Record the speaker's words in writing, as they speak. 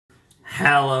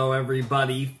Hello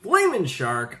everybody, Flamin'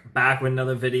 Shark back with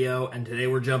another video, and today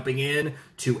we're jumping in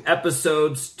to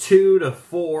episodes 2 to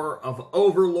 4 of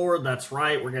Overlord. That's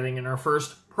right, we're getting in our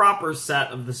first proper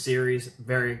set of the series.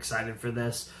 Very excited for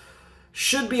this.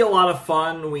 Should be a lot of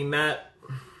fun. You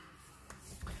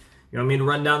want me to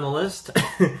run down the list?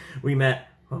 We met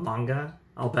Manga,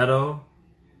 Albedo,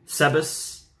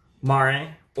 Sebas,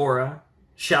 Mare, Aura,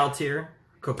 Shaltir,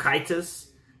 Cocytus,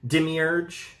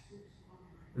 Demiurge,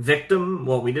 Victim.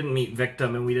 Well, we didn't meet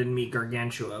Victim and we didn't meet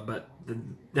Gargantua, but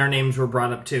their names were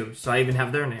brought up too, so I even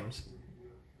have their names.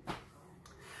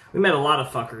 We met a lot of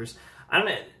fuckers.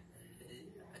 I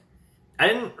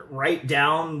didn't write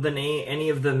down any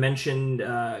of the mentioned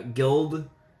guild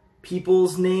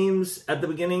people's names at the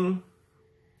beginning.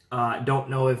 Don't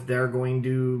know if they're going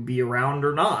to be around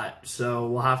or not, so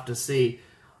we'll have to see.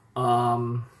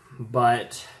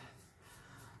 But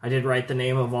I did write the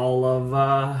name of all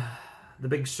of the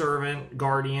big servant,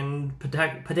 guardian,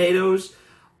 potatoes,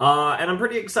 and I'm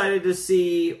pretty excited to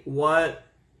see what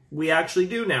we actually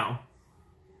do now.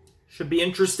 Should be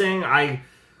interesting. I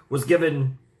was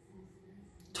given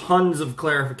tons of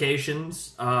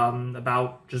clarifications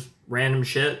about just random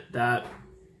shit that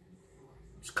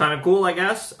is kind of cool, I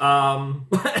guess.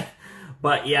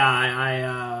 But yeah,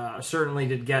 I certainly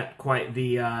did get quite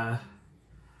the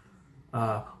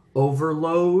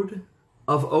overload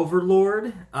of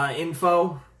Overlord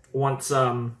info once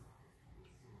after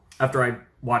I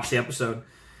watched the episode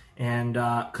and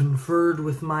conferred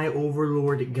with my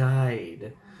Overlord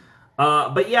guide.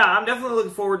 But yeah, I'm definitely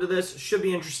looking forward to this. Should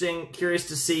be interesting. Curious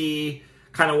to see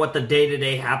kind of what the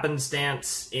day-to-day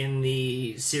happenstance in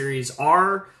the series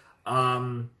are.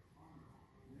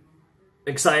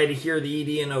 Excited to hear the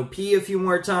ED and OP a few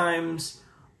more times.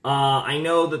 I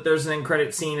know that there's an end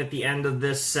credit scene at the end of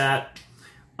this set.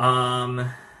 Trying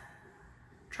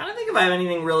to think if I have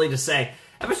anything really to say.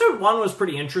 Episode 1 was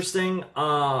pretty interesting,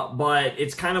 but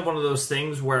it's kind of one of those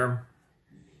things where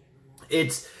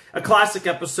it's a classic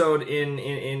episode in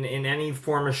any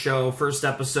form of show, first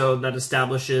episode that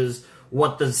establishes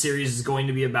what the series is going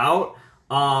to be about.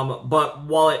 But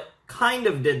while it kind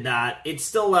of did that, it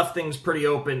still left things pretty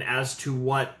open as to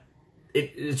what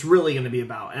it's really going to be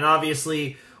about. And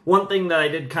obviously, one thing that I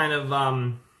did kind of,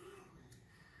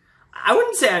 I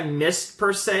wouldn't say I missed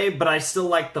per se, but I still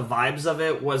liked the vibes of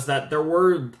it, was that there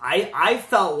were, I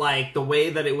felt like the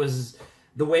way that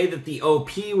the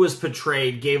OP was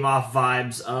portrayed gave off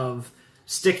vibes of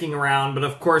sticking around, but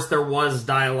of course there was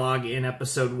dialogue in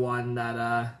episode 1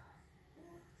 that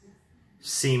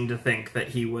seemed to think that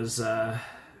he was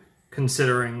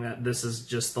considering that this is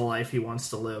just the life he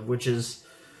wants to live, which is,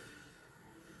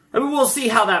 I mean, we'll see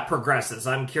how that progresses.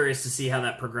 I'm curious to see how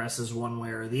that progresses one way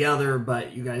or the other,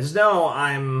 but you guys know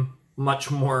I'm much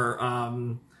more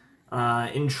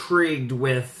intrigued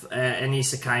with an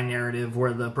isekai narrative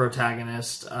where the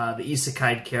protagonist, the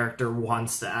isekai character,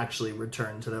 wants to actually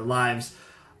return to their lives.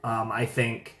 I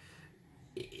think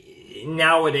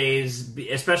nowadays,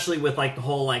 especially with like the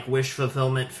whole like wish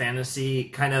fulfillment fantasy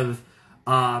kind of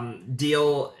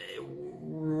deal,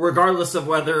 regardless of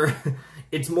whether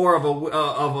it's more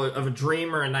of a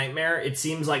dream or a nightmare, it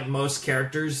seems like most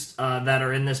characters that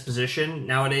are in this position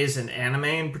nowadays, in anime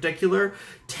in particular,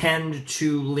 tend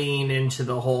to lean into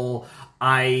the whole,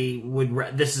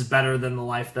 this is better than the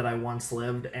life that I once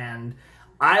lived. And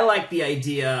I like the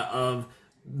idea of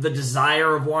the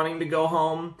desire of wanting to go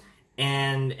home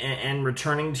and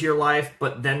returning to your life,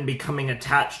 but then becoming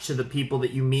attached to the people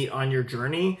that you meet on your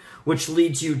journey, which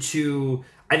leads you to,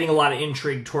 I think, a lot of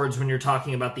intrigue towards when you're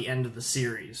talking about the end of the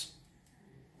series.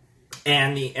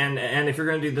 And if you're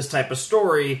going to do this type of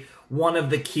story, one of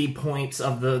the key points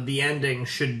of the ending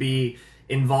should be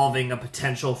involving a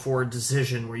potential for a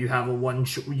decision where you have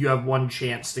one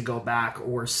chance to go back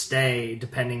or stay,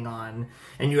 depending on,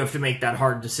 and you have to make that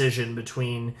hard decision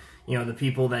between, you know, the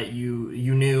people that you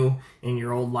knew in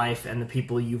your old life and the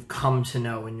people you've come to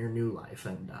know in your new life.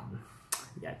 And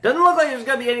yeah, it doesn't look like there's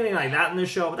going to be anything like that in this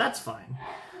show, but that's fine.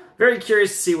 Very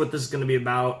curious to see what this is going to be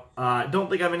about. Don't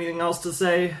think I have anything else to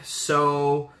say,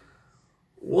 so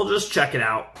we'll just check it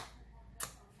out.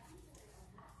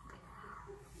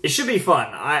 It should be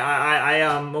fun.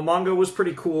 Momongo was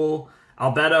pretty cool.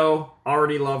 Albedo,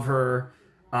 already love her.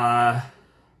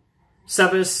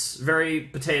 Sebas, very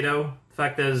potato. The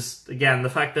fact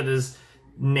that his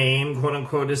name, quote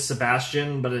unquote, is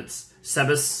Sebastian, but it's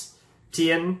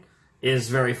Sebastian, is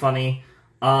very funny.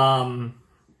 Mare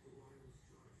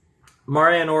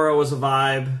and Aura was a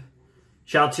vibe.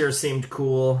 Shaltir seemed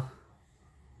cool.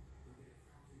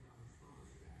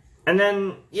 And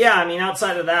then, yeah, I mean,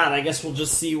 outside of that, I guess we'll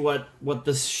just see what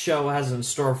this show has in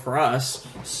store for us.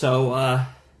 So,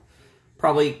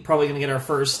 probably going to get our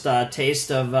first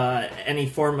taste of any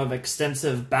form of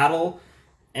extensive battle,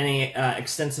 any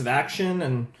extensive action,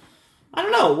 and I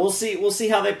don't know. We'll see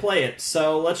how they play it.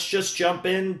 So let's just jump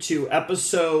into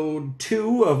episode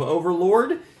 2 of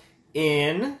Overlord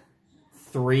in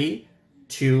 3,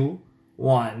 2,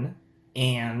 1,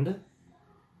 and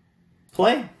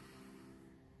play.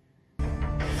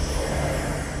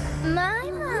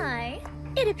 My.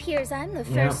 It appears I'm the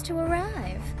first to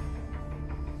arrive.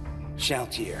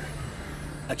 Shaltier,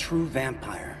 a true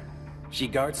vampire. She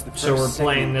guards the first, so we're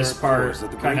playing this part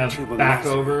kind of back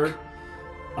over.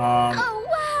 Oh,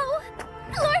 wow!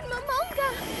 Lord Momonga!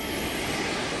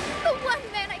 The one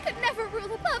man I could never rule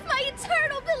above, my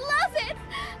eternal beloved!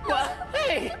 What?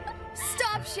 Hey!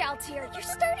 Stop, Shaltier. You're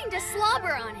starting to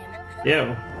slobber on him.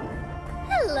 Ew.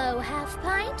 Hello,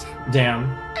 Half-Pint. Damn.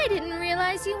 I didn't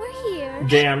realize you were here.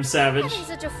 Damn, savage. Having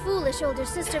such a foolish older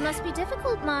sister must be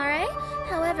difficult, Mare.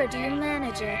 However, do you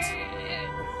manage it?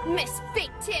 Miss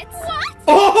Fake Tits. What?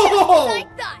 Oh! Just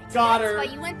like that. Got her. That's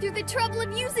why you went through the trouble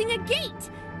of using a gate.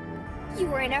 You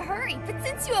were in a hurry, but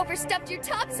since you overstuffed your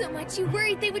top so much, you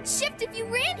worried they would shift if you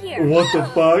ran here. What the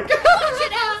fuck? Watch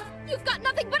it out! You've got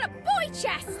nothing but a boy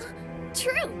chest.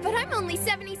 True, but I'm only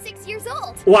 76 years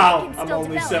old. Wow, I'm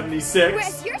only 76.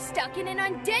 Whereas you're stuck in an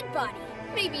undead body.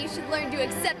 Maybe you should learn to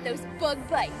accept those bug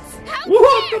bites. How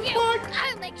What dare the you! fuck?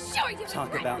 I'll make sure you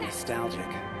Talk regret about that. nostalgic.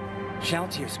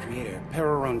 Shaltier's creator,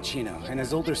 Peroron Chino, and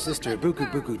his older sister, Buku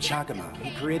Buku Chakama,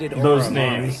 who created Those Ora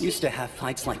names. Mare, used to have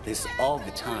fights like this all the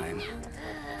time.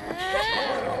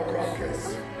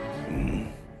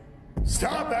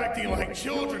 Stop acting like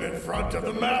children in front of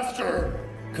the master!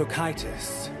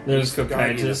 Cocytus. There's He's the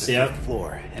guardian of Cocytus, the yep. fifth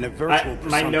floor, and a virtual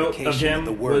My note of personification him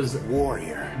the word was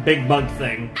warrior. big bug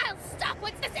thing. I'll stop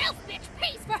once this elf bitch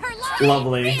pays for her life.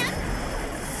 Lovely.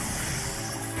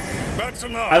 That's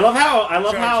enough! I love how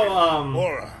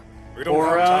Aura, we don't have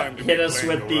Aura time to hit be us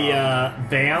playing with the around.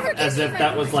 vamp as if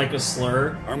that was like a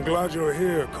slur. I'm glad you're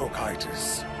here,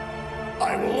 Cocytus.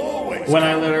 I will always When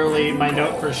I come literally, when you my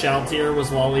note call. for Shaltier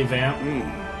was Lolly Vamp.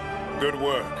 Good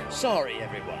work. Sorry,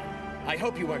 everyone. I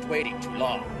hope you weren't waiting too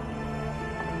long.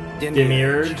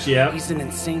 Demiurge, yep. He's an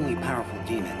insanely powerful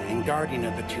demon and guardian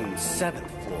of the tomb's 7th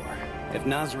floor. If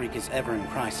Nazarick is ever in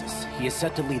crisis, he is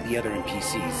set to lead the other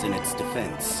NPCs in its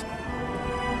defense.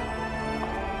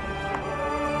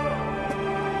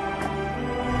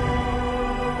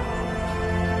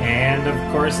 And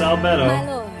of course Albedo. My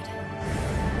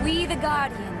lord, we the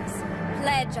Guardians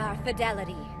pledge our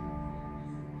fidelity.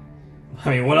 I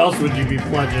mean, what else would you be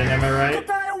pledging, am I right?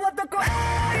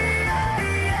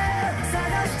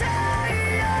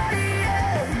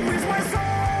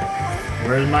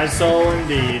 Where's my soul,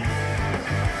 indeed?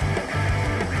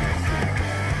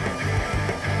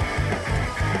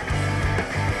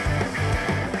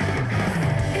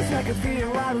 It's like a fear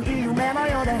I will be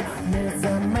remembered.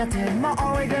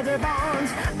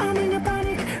 I'm in a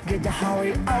panic. Get the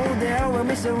hurry out there with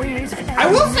mysteries. I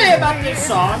will say about this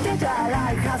song,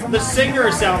 the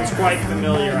singer sounds quite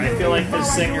familiar. I feel like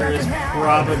this singer has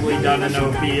probably done an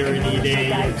OP or an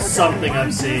ED, something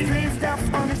I've seen.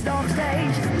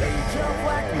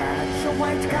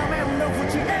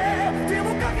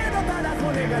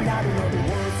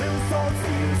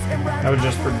 I was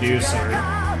just producer.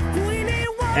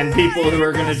 And people who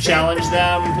are going to challenge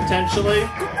them, potentially,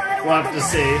 we'll have to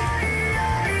see.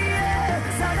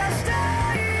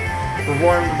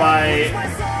 Performed by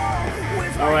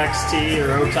OXT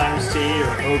or O times T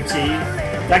or OT.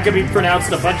 That could be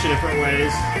pronounced a bunch of different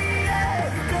ways.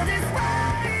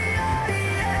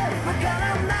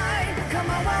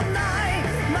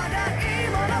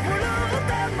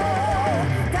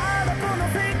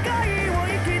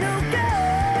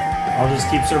 I'll just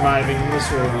keep surviving in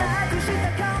this world.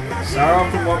 Sorrow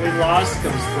from what we've lost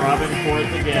comes throbbing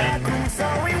forth again.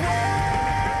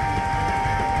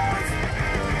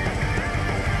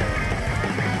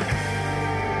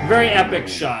 Very epic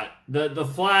shot. The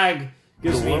flag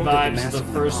gives me vibes of the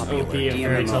first OP of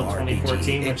Fairy Tail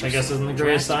 2014, which I guess isn't the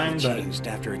greatest sign, but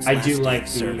I do like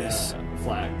the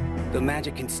flag. The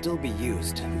magic can still be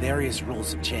used. Various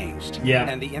rules have changed. Yeah.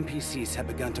 And the NPCs have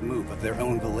begun to move of their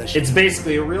own volition. It's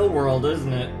basically a real world,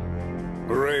 isn't it?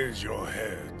 Raise your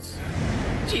heads.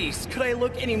 Jeez, could I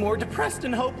look any more depressed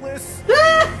and hopeless?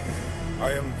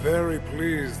 I am very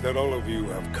pleased that all of you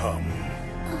have come.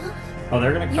 Oh,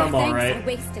 they're gonna Your come thanks alright. are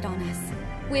wasted on us.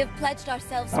 We have pledged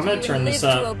ourselves I'm to gonna you turn and live this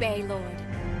up. to obey, Lord.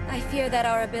 I fear that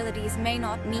our abilities may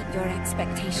not meet your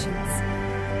expectations.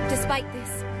 Despite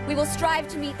this, We will strive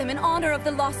to meet them in honor of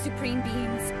the lost supreme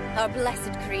beings, our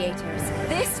blessed creators.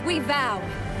 This we vow.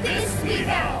 This we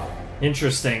vow.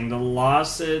 Interesting. The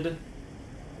lost,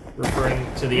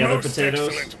 referring to the other Most potatoes.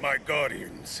 excellent, my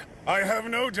guardians. I have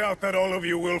no doubt that all of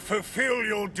you will fulfill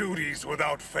your duties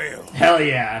without fail. Hell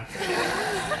yeah.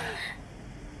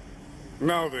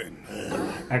 Now then,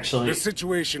 Actually, the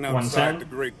situation 110? outside the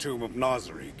Great Tomb of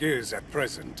Nazarick is, at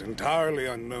present, entirely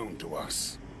unknown to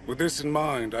us. With this in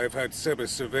mind, I've had Sebas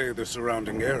survey the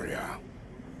surrounding area.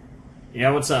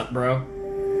 Yeah, what's up, bro?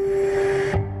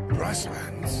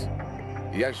 Grasslands.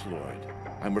 Yes, Lord.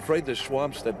 I'm afraid the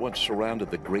swamps that once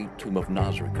surrounded the Great Tomb of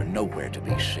Nazarick are nowhere to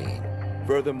be seen.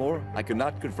 Furthermore, I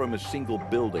cannot confirm a single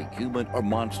building, human or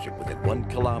monster, within 1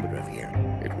 kilometer of here.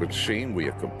 It would seem we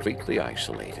are completely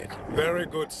isolated. Very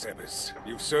good, Sebas.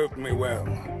 You've served me well.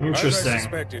 Interesting. As I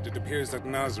suspected, it appears that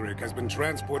Nazarick has been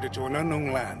transported to an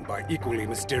unknown land by equally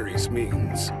mysterious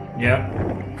means.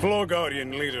 Yep. Floor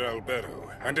Guardian Leader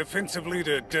Alberto and Defensive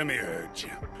Leader Demiurge,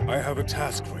 I have a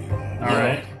task for you.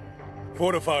 Alright.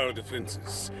 Fortify our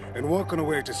defenses and work on a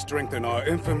way to strengthen our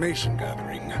information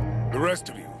gathering. The rest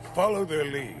of you, follow their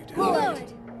lead. Lord.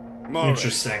 Mara,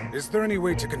 Interesting. Is there any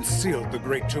way to conceal the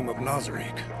Great Tomb of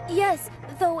Nazarick? Yes,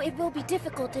 though it will be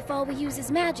difficult if all we use is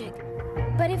magic.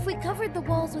 But if we covered the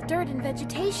walls with dirt and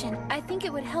vegetation, I think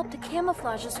it would help to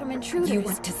camouflage us from intruders. You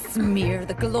want to smear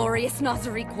the glorious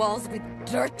Nazarick walls with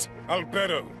dirt?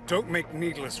 Alberto, don't make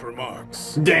needless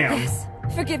remarks. Damn. Yes.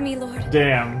 Forgive me, Lord.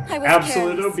 Damn. I was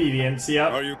Absolute careless. obedience,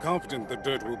 yep. Are you confident the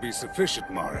dirt will be sufficient,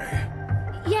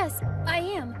 Mare? Yes, I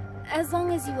am. As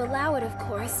long as you allow it, of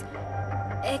course.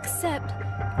 Except...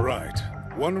 Right.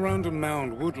 One random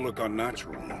mound would look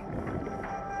unnatural.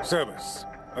 Sebas,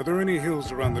 are there any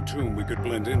hills around the tomb we could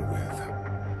blend in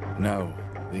with? No,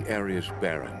 the area's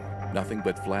barren. Nothing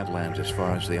but flatlands as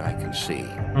far as the eye can see.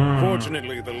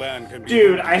 Fortunately, the land can be...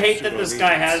 Dude, I hate that this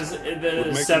guy has the make them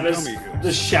dummy Sebas, hills.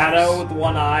 the shadow with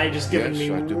one eye, just giving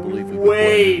Yes, I do believe we me would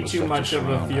way blend with too such a much of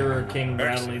a surrounding. Führer King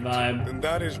Bradley Excellent. vibe. Then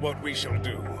that is what we shall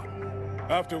do.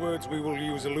 Afterwards, we will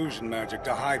use illusion magic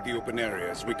to hide the open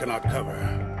areas we cannot cover.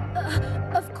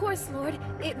 Of course, Lord.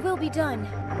 It will be done.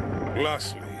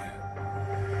 Lastly,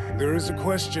 there is a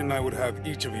question I would have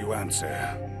each of you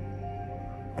answer.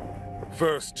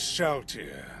 First,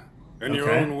 Shaltir. In your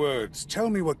Okay. own words, tell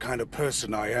me what kind of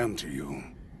person I am to you.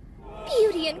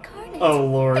 Beauty incarnate. Oh,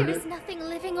 Lord. There is nothing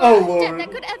living or Oh, undead Lord.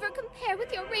 that could ever compare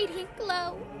with your radiant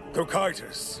glow.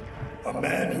 Cocytus. A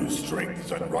man whose strength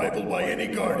is unrivaled by any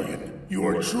guardian. You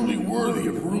are truly worthy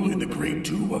of ruling the Great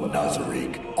Tomb of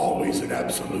Nazarick, always and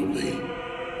absolutely.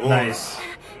 Nice.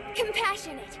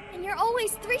 Compassionate, and you're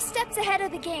always 3 steps ahead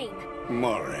of the game.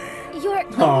 Mare. You're a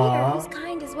Aw. leader who's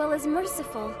kind as well as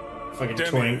merciful. Fucking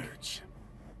twink. Demiurge.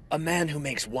 A man who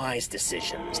makes wise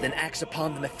decisions, then acts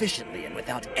upon them efficiently and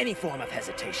without any form of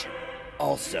hesitation.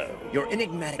 Also, your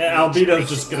enigmatic Albedo's nature makes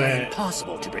just it nigh gonna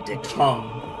impossible to predict.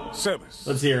 Come. Sebas.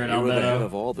 Let's hear it, You were the head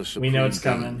of Albedo. all the We supreme know it's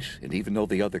coming. beings, and even though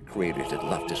the other creators had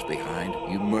left us behind,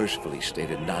 you mercifully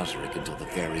stayed in Nazarick until the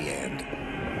very end.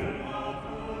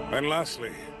 And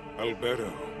lastly,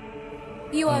 Alberto.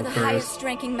 You are Oh, the Curtis. highest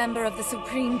ranking member of the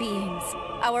Supreme Beings,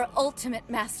 our ultimate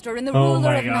master and the Oh ruler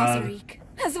my of God. Nazarick,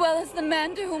 as well as the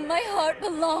man to whom my heart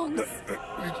belongs.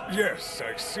 Yes,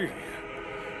 I see.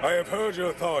 I have heard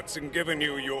your thoughts and given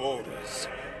you your orders.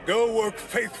 Go work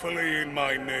faithfully in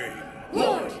my name.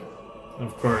 Lord.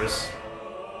 Of course.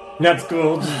 That's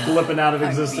cool, just blipping out of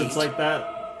existence like that.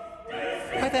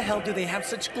 Why the hell do they have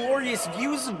such glorious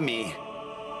views of me?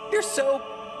 They're so...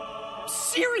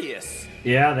 serious.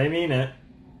 Yeah, they mean it.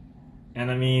 And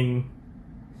I mean,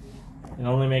 it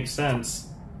only makes sense.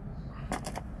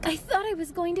 I thought I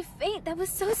was going to faint. That was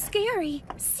so scary.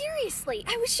 Seriously,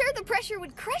 I was sure the pressure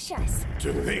would crush us.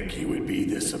 To think he would be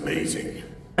this amazing.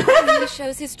 When he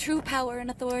shows his true power and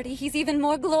authority, he's even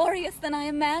more glorious than I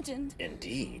imagined.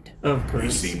 Indeed. Of You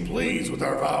course. seem pleased with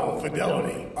our vow of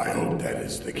fidelity. I hope that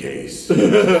is the case.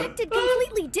 He acted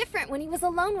completely different when he was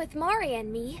alone with Mari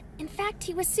and me. In fact,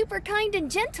 he was super kind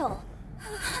and gentle.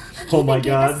 He Oh my even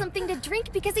gave us God. something to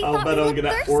drink because he thought we Albedo looked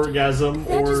gonna thirsty. orgasm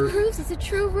That just or... proves he's a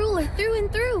true ruler through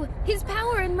and through. His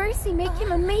power and mercy make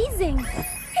him amazing.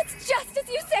 It's just as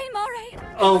you say,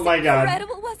 Mare. Oh my God.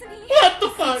 Incredible, wasn't he? What the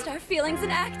He fuck? sensed our feelings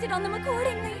and acted on them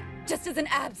accordingly, just as an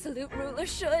absolute ruler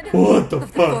should. What the Of the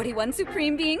fuck? 41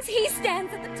 supreme beings, he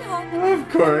stands at the top. Of And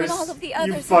course. when all of the You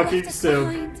others were fucking left us simp.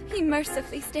 behind, he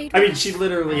mercifully stayed I mean, with she us.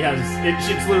 literally has...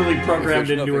 It's literally programmed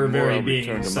If there's into her nothing more, very I'll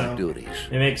return being, to so... my duties.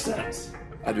 It makes sense.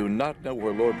 I do not know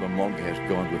where Lord Mamonga has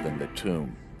gone within the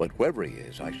tomb, but wherever he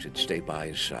is, I should stay by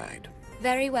his side.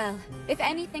 Very well. If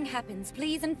anything happens,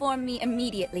 please inform me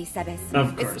immediately, Sebes.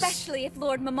 Of course. Especially if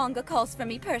Lord Momonga calls for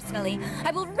me personally.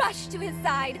 I will rush to his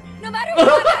side, no matter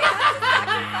what I have to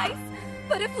sacrifice.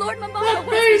 But if Lord Momonga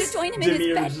wants me to join him in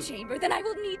his bedchamber, then I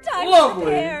will need time to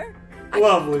prepare.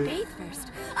 Lovely. I bathe first.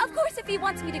 Of course, if he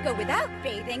wants me to go without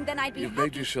bathing, then I'd be You've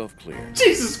made yourself clear.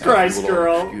 Jesus Christ,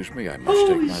 girl. Excuse me, I must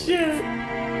take my leave.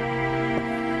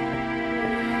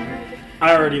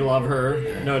 I already love her,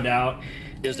 no doubt.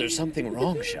 Is there something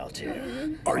wrong,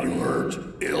 Shaltier? Are you hurt?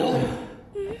 Ill?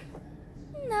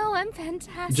 No, I'm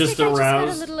fantastic. Just I just aroused.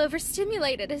 got a little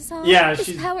overstimulated is all. Yeah, His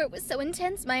she's... power was so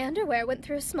intense my underwear went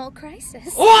through a small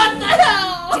crisis. What the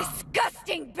hell?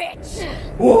 Disgusting bitch!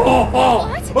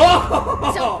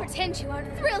 What? Don't pretend you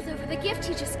aren't thrilled over the gift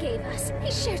he just gave us.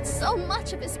 He shared so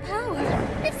much of his power.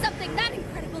 If something that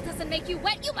incredible doesn't make you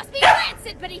wet, you must be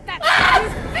rancid beneath that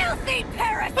Filthy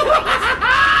parasite!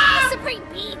 The Supreme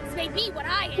Beings made me what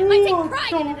I am. I take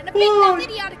pride in it, and a big, mouth,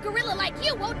 idiotic gorilla like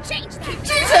you won't change that.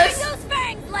 Jesus! Those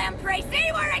fangs, lamprey! See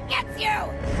where it gets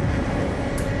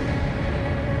you!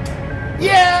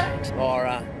 Yeah!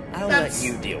 Laura, I'll let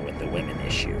you deal with the women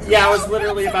issue. Yeah, I was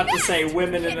literally about to say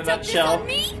women in a nutshell.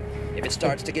 If it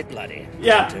starts to get bloody,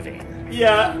 Yeah. intervene.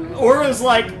 Yeah, Aura's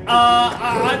like,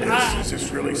 Is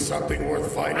this really something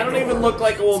worth fighting I don't even over? look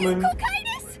like a woman.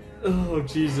 Oh,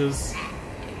 Jesus.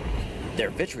 Their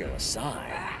vitriol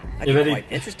aside, I'd If be any- quite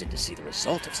interested to see the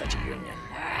result of such a union.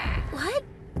 What?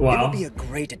 It Wow. would be a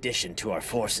great addition to our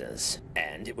forces,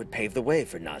 and it would pave the way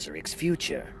for Nazarik's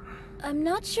future. I'm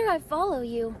not sure I follow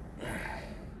you.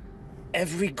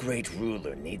 Every great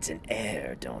ruler needs an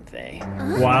heir, don't they?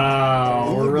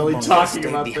 Wow, we're really talking stay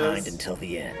about behind this. until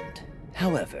the end.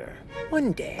 However,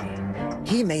 one day,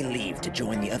 he may leave to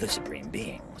join the other Supreme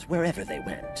Beings, wherever they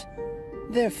went.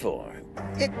 Therefore,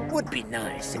 it would be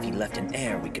nice if he left an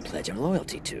heir we could pledge our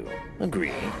loyalty to.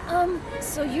 Agreed?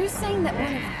 So you're saying that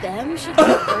one of them should give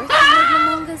birth to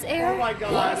Lord Momonga's heir? Oh my God.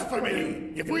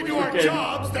 Blasphemy! If we do our Okay.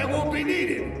 jobs, that won't be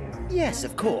needed. Yes,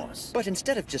 of course. But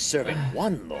instead of just serving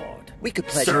one lord, we could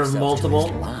pledge Serve ourselves multiple?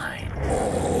 to his line.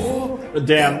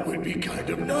 Damn. That would be kind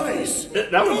of nice.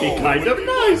 That would be kind of would be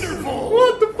nice. Wonderful.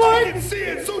 What the I fuck? can see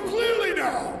it so clearly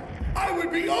now. I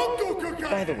would be Uncle By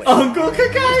Kukai. the way, Uncle is there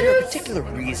a Cockaitis! particular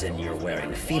reason you're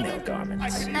wearing female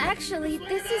garments? Actually,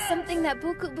 this is something that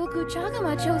Buku Buku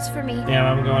Chagama chose for me. Yeah,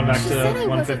 I'm going back She to said I was a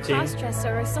 115.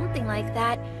 crossdresser or something like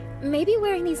that. Maybe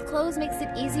wearing these clothes makes it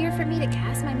easier for me to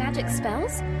cast my magic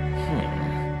spells?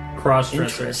 Crossdresser.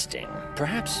 Interesting.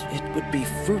 Perhaps it would be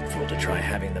fruitful to try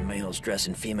having the males dress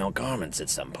in female garments at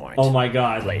some point. Oh my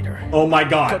God. Later. Oh my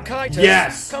God. Cockaitis,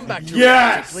 Yes. come back to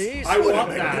Yes. reality, please. I want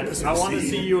that. I want to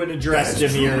see you in a dress,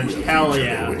 Jimmy. Hell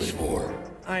yeah. Wish for.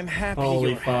 I'm happy Holy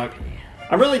you're fuck. happy.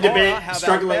 I'm really have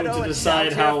struggling Albedo to and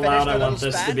decide Shaltier how finish loud I their want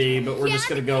little this to spat? be, but we're Yeah, just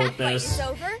gonna the go cat with fight this. is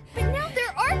over, but now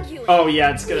they're arguing. Oh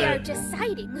yeah, it's They are gonna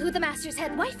deciding who the Master's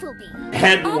head wife will be.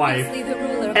 head wife. Obviously, the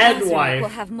ruler of Head Nazareth wife. will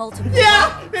have multiple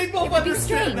Yeah, wives. they both It would be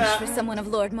understand strange that. for someone of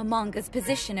Lord Momonga's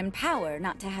position and power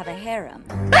not to have a harem.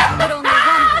 But only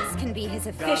one of us can be his Gotta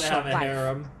official have a wife.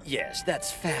 harem. Yes,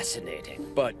 that's fascinating,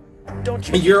 but don't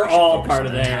you You're think we should all focus part on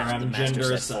of the task harem, Master gender set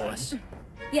for aside. us?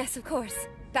 Yes, of course.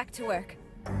 Back to work.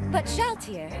 But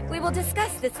Shaltier, we will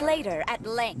discuss this later at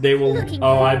length. They will. Looking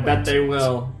Oh, I forward bet to they it.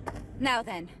 will. Now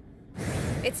then,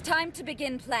 it's time to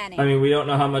begin planning. I mean, we don't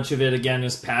know how much of it again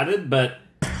is padded, but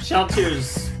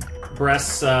Shaltier's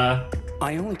breasts I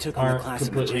only took on the aren't class of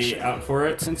completely magician. out for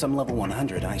it. Since I'm level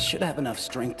 100, I should have enough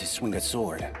strength to swing a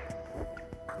sword.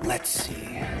 Let's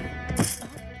see.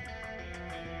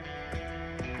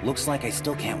 Looks like I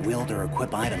still can't wield or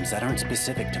equip items that aren't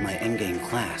specific to my endgame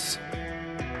class.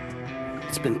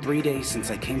 It's been 3 days since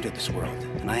I came to this world,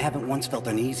 and I haven't once felt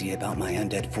uneasy about my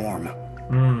undead form.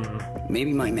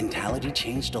 Maybe my mentality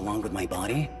changed along with my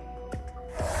body?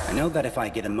 I know that if I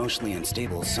get emotionally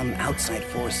unstable, some outside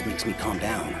force makes me calm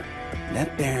down.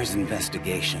 That bears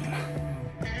investigation.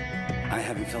 I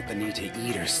haven't felt the need to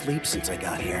eat or sleep since I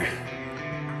got here.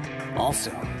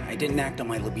 Also, I didn't act on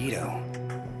my libido.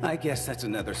 I guess that's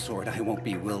another sword I won't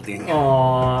be wielding.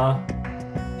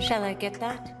 Aww. Shall I get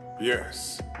that?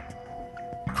 Yes.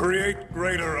 Create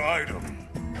greater item.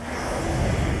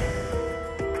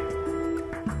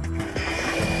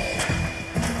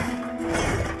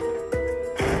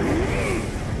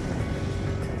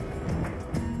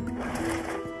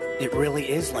 It really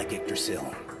is like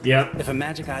Yggdrasil. Yep. If a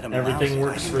magic item Everything allows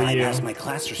works it, I for can you. bypass my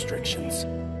class restrictions.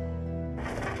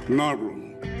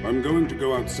 Naru, I'm going to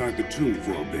go outside the tomb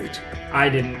for a bit. I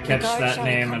didn't catch that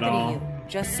name at all.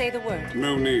 Just say the word.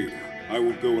 No need. I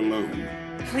will go alone.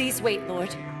 Please wait,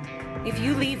 Lord. If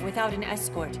you leave without an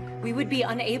escort, we would be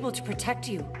unable to protect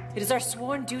you. It is our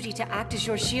sworn duty to act as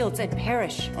your shields and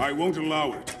perish. I won't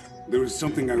allow it. There is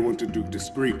something I want to do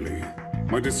discreetly.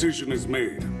 My decision is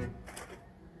made.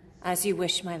 As you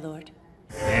wish, my lord.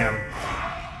 Damn.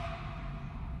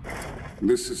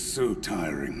 This is so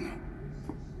tiring.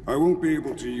 I won't be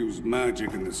able to use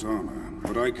magic in this armor,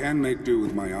 but I can make do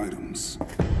with my items.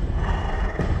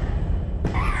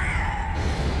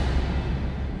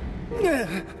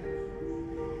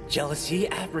 Jealousy,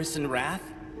 avarice, and wrath?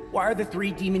 Why are the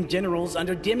 3 demon generals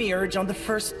under Demiurge on the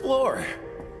 1st floor?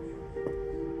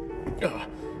 Ugh.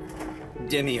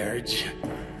 Demiurge.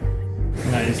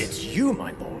 Nice. It's you,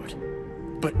 my lord.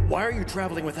 But why are you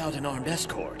traveling without an armed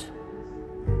escort?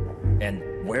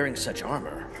 And wearing such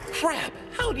armor? Crap!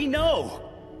 How'd he know?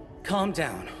 Calm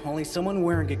down. Only someone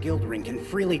wearing a guild ring can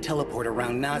freely teleport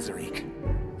around Nazarick.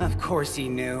 Of course he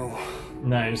knew.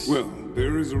 Nice. Well,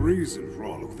 there is a reason for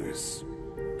all of this.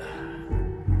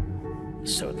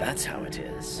 So that's how it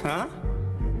is. Huh?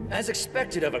 As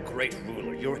expected of a great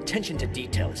ruler, your attention to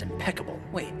detail is impeccable.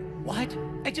 Wait, what?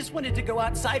 I just wanted to go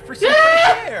outside for some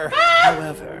fresh air!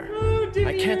 However,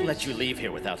 I can't let you leave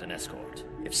here without an escort.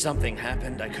 If something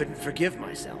happened, I couldn't forgive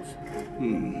myself.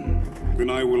 Then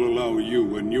I will allow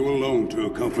you and you alone to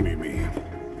accompany me.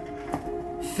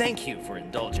 Thank you for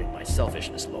indulging my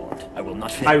selfishness, Lord. I will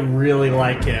not fail. I really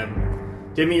like him.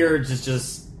 Demiurge is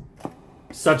just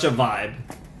such a vibe.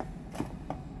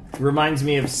 Reminds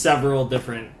me of several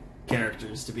different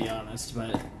characters, to be honest,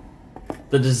 but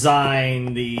the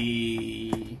design,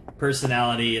 the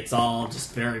personality, it's all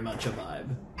just very much a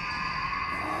vibe.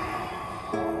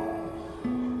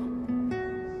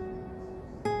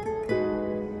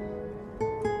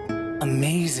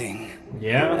 Amazing.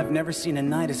 Yeah. I've never seen a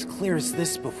night as clear as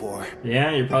this before.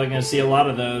 Yeah, you're probably going to see a lot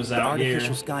of those out here. The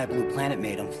artificial sky blue planet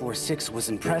made on floor 6 was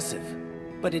impressive,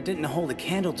 but it didn't hold a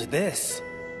candle to this.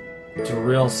 It's a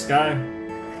real sky.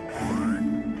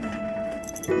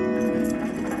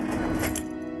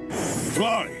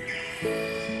 Fly!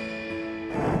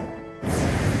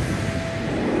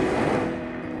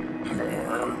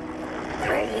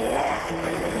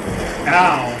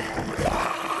 Ow.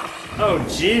 Oh,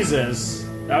 Jesus.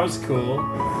 That was cool.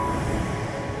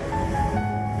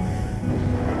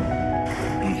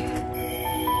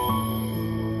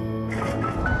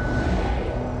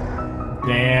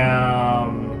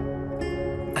 Damn.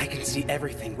 I can see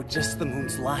everything with just the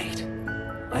moon's light.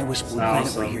 I wish Blue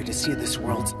Planet were here to see this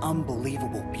world's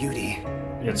unbelievable beauty.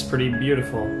 It's pretty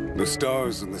beautiful. The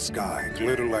stars in the sky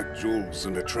glitter like jewels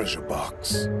in a treasure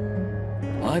box.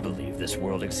 I believe this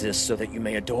world exists so that you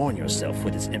may adorn yourself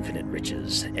with its infinite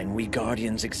riches, and we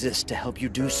Guardians exist to help you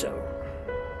do so.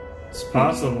 It's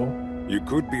possible. You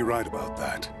could be right about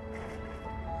that.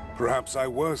 Perhaps I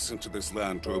was sent to this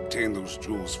land to obtain those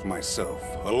jewels for myself,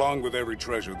 along with every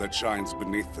treasure that shines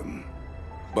beneath them.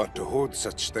 But to hoard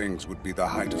such things would be the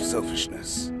height of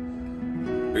selfishness.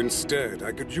 Instead,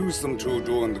 I could use them to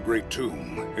adorn the Great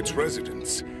Tomb, its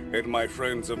residents, and my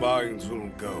friends of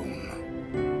Ainsul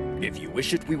Gone. If you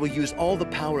wish it, we will use all the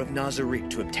power of Nazarick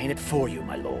to obtain it for you,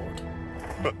 my lord.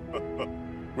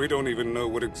 We don't even know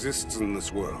what exists in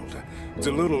this world. It's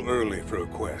a little early for a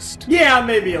quest. Yeah,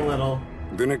 maybe a little.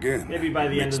 Then again, maybe by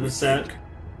the end of the set.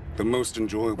 The most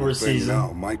enjoyable thing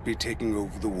now might be taking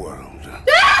over the world.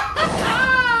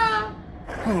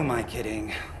 Who am I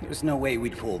kidding? There's no way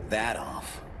we'd pull that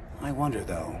off. I wonder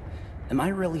though, am I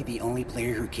really the only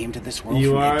player who came to this world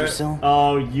from Yggdrasil?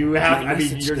 Oh, you have. I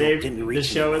mean, your name. The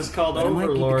show is called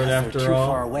Overlord, after all. Too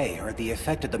far away, or the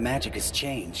effect of the magic has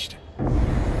changed.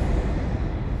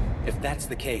 If that's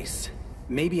the case,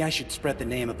 maybe I should spread the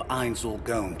name of Ainsul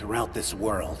Gone throughout this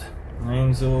world.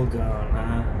 Ainsul Gone,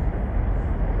 huh?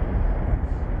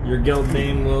 Your guild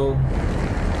name will...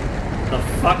 The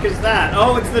fuck is that?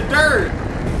 Oh, it's the dirt!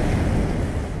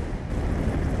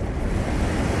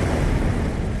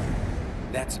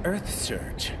 That's Earth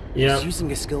Surge. Yep. He's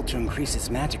using a skill to increase his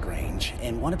magic range,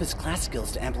 and one of his class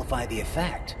skills to amplify the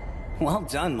effect. Well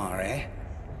done, Mare.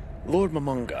 Lord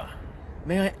Momonga,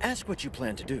 may I ask what you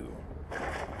plan to do?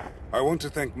 I want to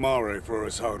thank Mare for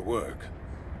his hard work.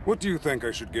 What do you think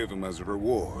I should give him as a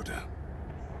reward?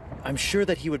 I'm sure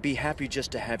that he would be happy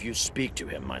just to have you speak to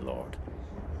him, my lord.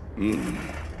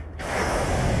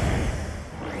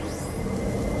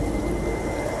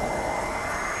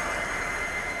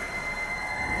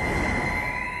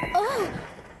 Oh,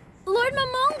 Lord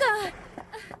Momonga!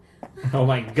 Oh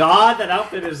my god, that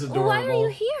outfit is adorable. Why are you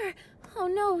here? Oh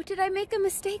no, did I make a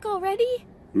mistake already?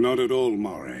 Not at all,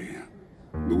 Mare.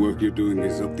 The work you're doing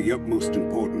is of the utmost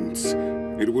importance.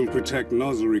 It will protect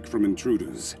Nazarick from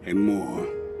intruders, and more.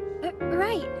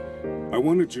 Right. I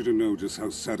wanted you to know just how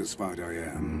satisfied I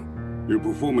am. Your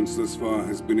performance thus far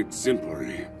has been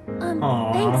exemplary.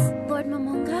 Thanks, Lord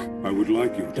Momonga. I would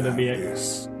like you to have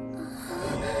this.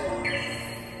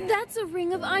 That's a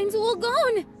ring of Ain's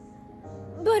Gone.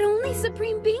 But only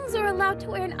Supreme Beings are allowed to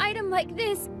wear an item like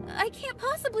this. I can't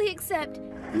possibly accept.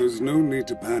 There's no need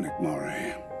to panic,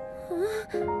 Mare.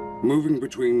 Moving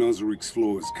between Nazarik's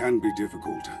floors can be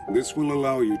difficult. This will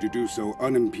allow you to do so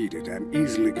unimpeded and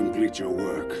easily complete your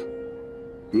work.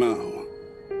 Now,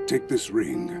 take this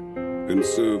ring and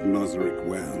serve Nazarik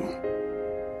well.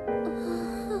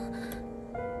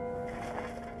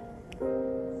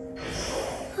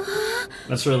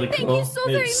 That's really cool. Thank you so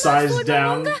very much, sized Lord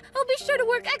down. Momonga. I'll be sure to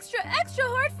work extra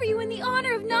hard for you in the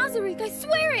honor of Nazarik. I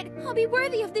swear it. I'll be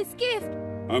worthy of this gift.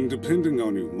 I'm depending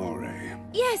on you, Mare.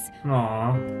 Yes.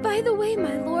 Aww. By the way,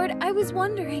 my lord, I was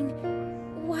wondering,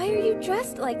 why are you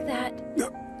dressed like that?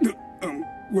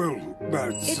 Well,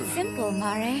 that's... It's simple,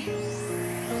 Mare.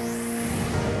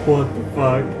 What the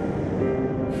fuck?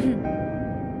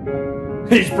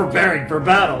 He's preparing for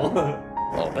battle.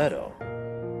 Albedo.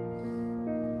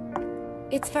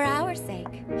 It's for our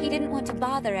sake. He didn't want to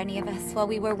bother any of us while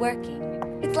we were working.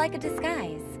 It's like a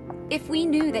disguise. If we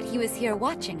knew that he was here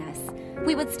watching us,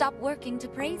 we would stop working to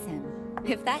praise him.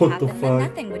 If that happened, then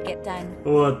nothing would get done.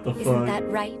 What the fuck? Isn't that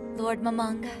right, Lord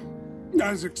Momonga?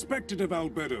 As expected of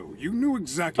Albedo, you knew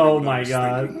exactly Oh what I my was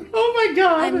god. thinking. Oh my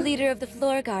god. I'm leader of the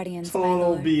Floor Guardians, my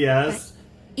Total lord. BS. But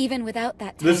even without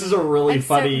that title, This is a really I'm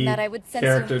funny certain that I would sense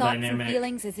character your thoughts dynamic and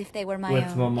feelings as if they were my with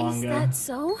own. Momonga. Is that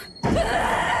so?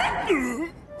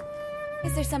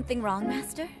 Is there something wrong,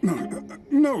 Master?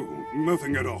 No,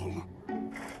 nothing at all.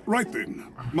 Right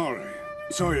then, Mare,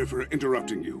 sorry for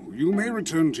interrupting you. You may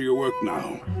return to your work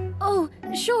now. Oh,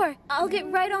 sure. I'll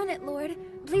get right on it, Lord.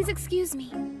 Please excuse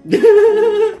me.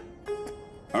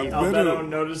 Albedo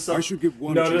noticed I should give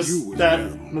one to you as that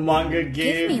well. Momonga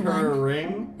gave me her a one.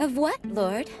 ring? Of what,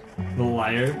 Lord? The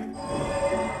liar.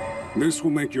 This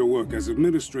will make your work as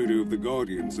administrator of the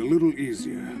Guardians a little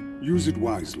easier. Use it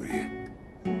wisely.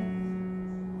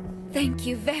 Thank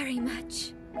you very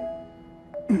much.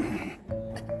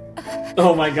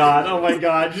 Oh my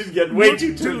god, she's getting way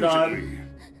too turned on.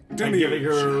 I'm giving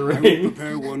her a I will ring.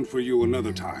 prepare one for you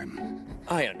another time.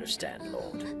 I understand,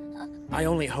 Lord. I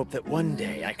only hope that one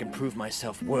day I can prove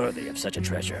myself worthy of such a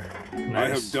treasure. I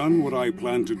have done what I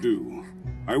plan to do.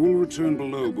 I will return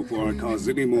below before I cause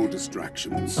any more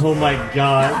distractions. Oh my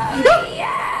god.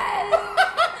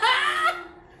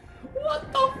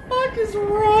 What the fuck is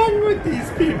wrong with these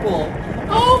people?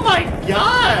 Oh my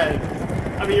god!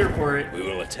 I'm here for it. We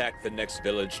will attack the next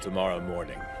village tomorrow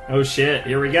morning. Oh shit,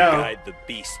 here we go. Guide the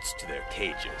beasts to their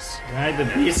cages. Guide the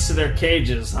beasts to their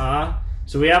cages, huh?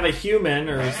 So we have a human,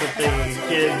 or something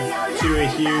akin to a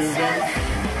human.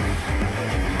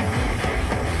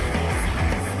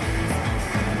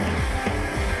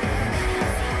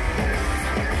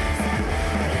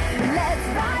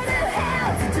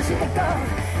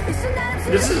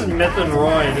 This is Myth and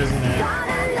Royd, isn't it?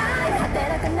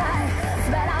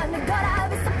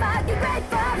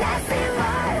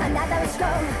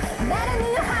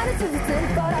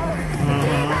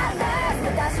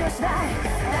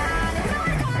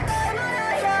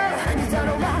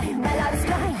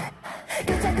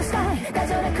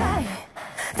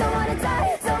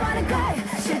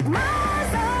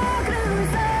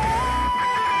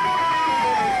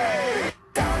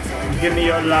 Give me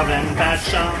your love and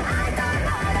passion.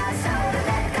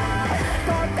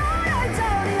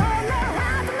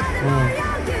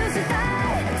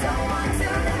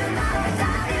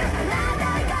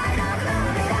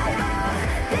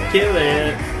 Kill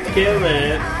it. Kill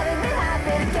it.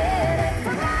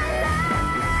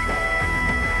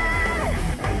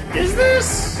 Is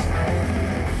this?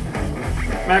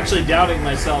 I'm actually doubting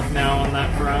myself now on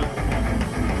that front.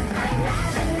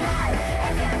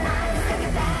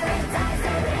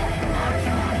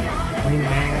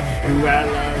 Who I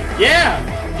love.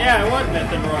 Yeah! Yeah, it was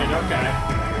Myth and Royd, okay.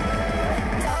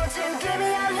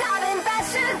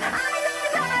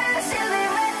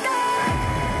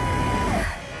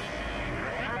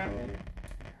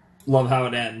 Love how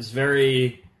it ends.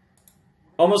 Very...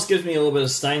 Almost gives me a little bit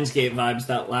of Steins Gate vibes,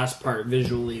 that last part,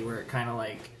 visually, where it kind of,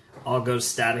 like, all goes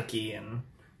staticky and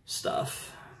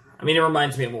stuff. I mean, it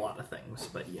reminds me of a lot of things,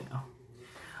 but, you know.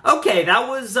 Okay, that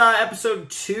was episode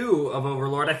 2 of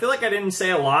Overlord. I feel like I didn't say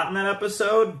a lot in that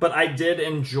episode, but I did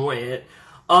enjoy it.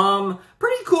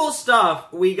 Pretty cool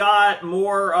stuff. We got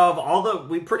more of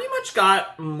we pretty much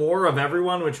got more of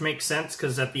everyone, which makes sense,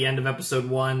 because at the end of episode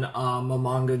 1,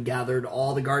 Momonga gathered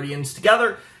all the Guardians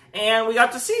together, and we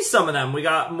got to see some of them. We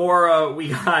got more, we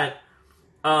got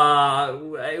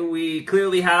We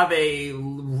clearly have a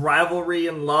rivalry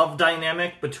and love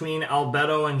dynamic between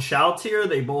Albedo and Shaltir.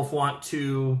 They both want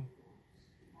to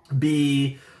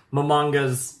be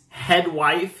Momonga's head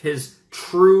wife, his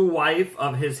true wife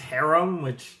of his harem,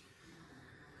 which,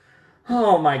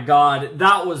 oh my god,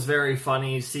 that was very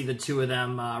funny. See the two of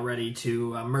them ready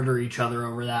to murder each other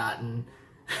over that, and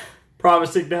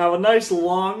promising to have a nice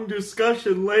long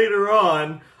discussion later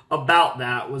on about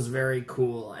that was very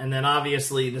cool. And then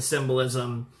obviously the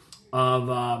symbolism of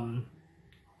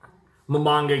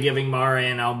Momonga giving Mare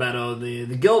and Albedo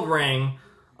the guild ring,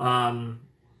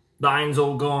 the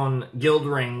Einzelgon guild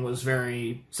ring, was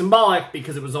very symbolic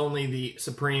because it was only the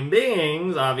supreme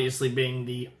beings, obviously being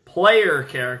the player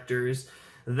characters,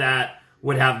 that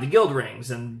would have the guild rings.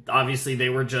 And obviously they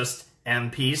were just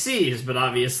NPCs, but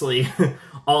obviously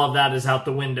all of that is out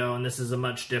the window, and this is a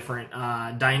much different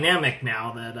dynamic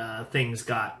now that things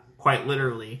got quite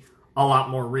literally a lot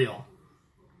more real.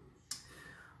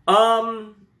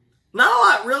 Not a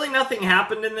lot, really nothing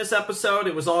happened in this episode.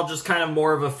 It was all just kind of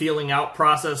more of a feeling out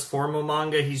process for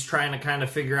Momonga. He's trying to kind of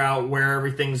figure out where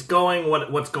everything's going,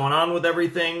 what's going on with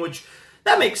everything, which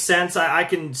that makes sense. I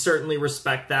can certainly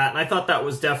respect that, and I thought that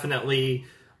was definitely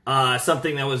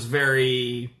something that was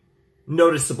very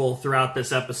noticeable throughout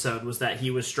this episode, was that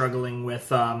he was struggling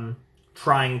with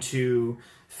trying to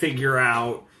figure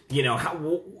out, you know,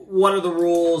 what are the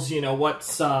rules, you know,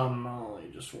 what's let me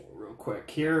just real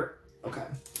quick here. Okay,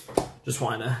 just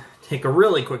wanted to take a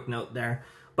really quick note there,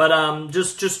 but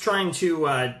just trying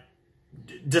to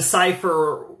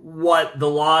decipher what the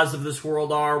laws of this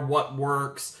world are, what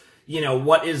works, you know,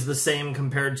 what is the same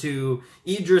compared to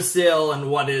Yggdrasil,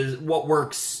 and what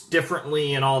works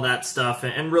differently and all that stuff,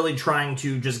 and really trying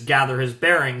to just gather his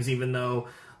bearings, even though,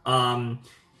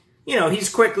 you know, he's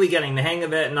quickly getting the hang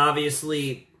of it, and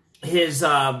obviously his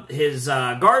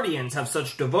guardians have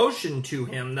such devotion to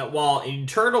him that while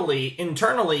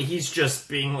internally he's just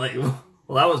being like, well,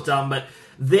 that was dumb, but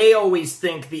they always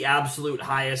think the absolute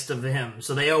highest of him,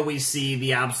 so they always see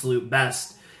the absolute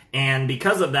best. And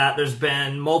because of that, there's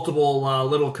been multiple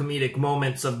little comedic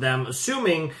moments of them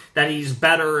assuming that he's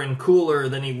better and cooler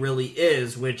than he really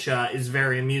is, which is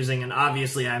very amusing, and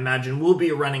obviously I imagine will be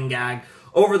a running gag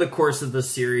over the course of the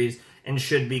series and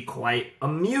should be quite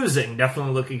amusing.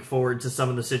 Definitely looking forward to some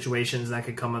of the situations that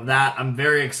could come of that. I'm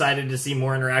very excited to see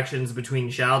more interactions between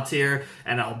Shaltir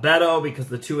and Albedo, because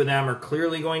the two of them are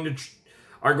clearly going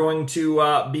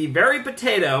to be very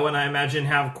potato, and I imagine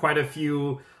have quite a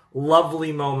few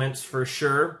lovely moments for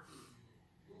sure.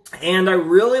 And I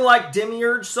really like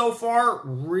Demiurge so far.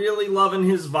 Really loving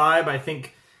his vibe. I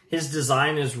think his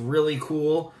design is really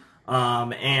cool.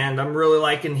 And I'm really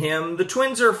liking him. The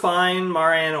twins are fine.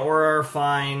 Mare and Aura are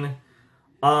fine.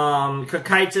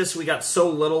 Kakaitis, we got so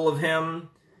little of him.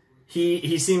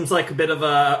 He seems like a bit of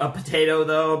a potato,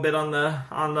 though, a bit on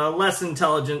the less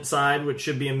intelligent side, which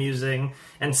should be amusing.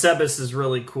 And Sebas is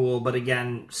really cool, but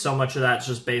again, so much of that's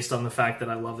just based on the fact that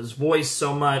I love his voice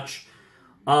so much.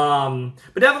 But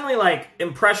definitely, like,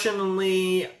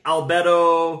 impressionally,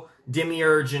 Albedo,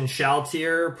 Demiurge, and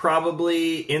Shaltir,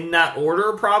 probably, in that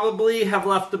order, probably, have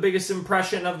left the biggest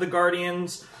impression of the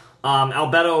Guardians.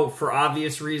 Albedo, for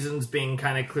obvious reasons, being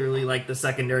kind of clearly, like,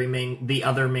 the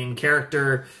other main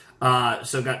character,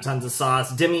 so got tons of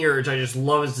sauce. Demiurge, I just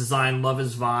love his design, love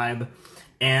his vibe.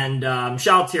 And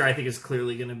Shaltir, I think, is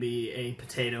clearly going to be a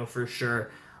potato for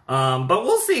sure. But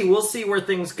we'll see where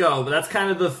things go. But that's kind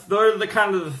of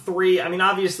the three. I mean,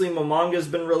 obviously, Momonga's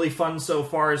been really fun so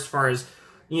far as,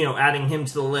 you know, adding him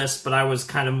to the list. But I was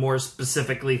kind of more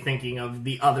specifically thinking of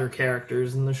the other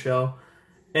characters in the show.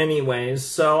 Anyways,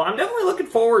 so I'm definitely looking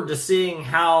forward to seeing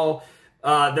how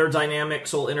their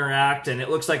dynamics will interact, and it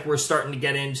looks like we're starting to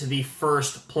get into the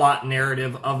first plot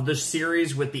narrative of the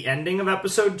series with the ending of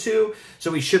episode 2, so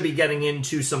we should be getting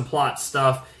into some plot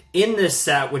stuff in this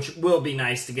set, which will be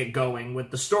nice to get going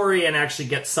with the story and actually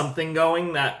get something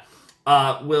going that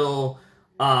will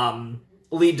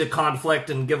lead to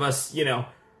conflict and give us, you know,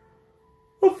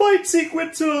 a fight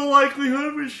sequence in all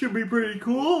likelihood, which should be pretty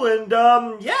cool. And,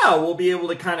 yeah, we'll be able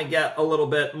to kind of get a little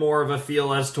bit more of a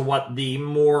feel as to what the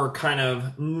more kind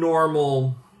of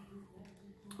normal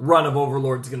run of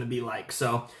Overlord's going to be like.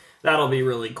 So that'll be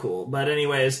really cool. But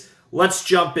anyways, let's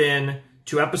jump in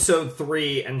to episode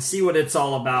 3 and see what it's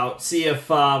all about. See if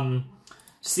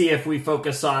we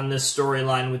focus on this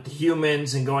storyline with the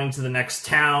humans and going to the next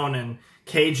town and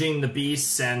caging the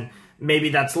beasts, and maybe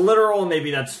that's literal, maybe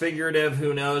that's figurative,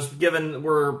 who knows. Given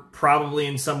we're probably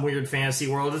in some weird fantasy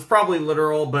world, it's probably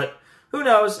literal, but who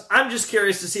knows. I'm just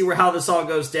curious to see how this all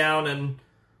goes down and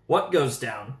what goes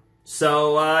down.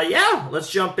 So, yeah, let's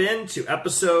jump into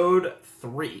episode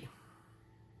 3.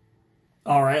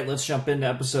 Alright, let's jump into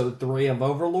episode 3 of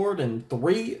Overlord in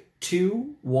 3,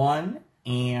 2, 1,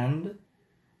 and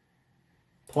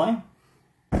play.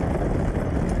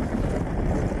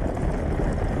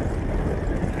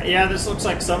 Yeah, this looks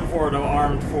like some sort of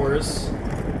armed force.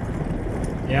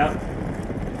 Yep.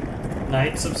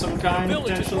 Knights of some kind, the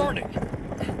village is burning.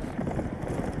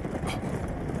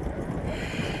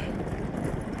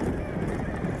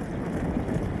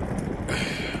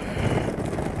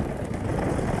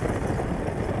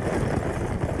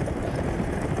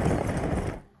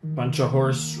 Bunch of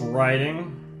horse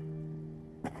riding.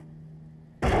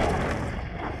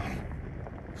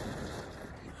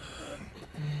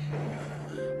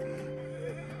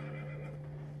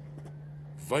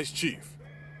 Vice Chief,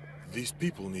 these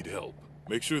people need help.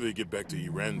 Make sure they get back to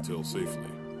Irantil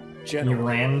safely. General.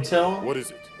 Irantil? What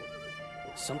is it?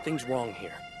 Something's wrong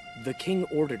here. The king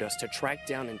ordered us to track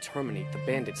down and terminate the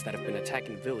bandits that have been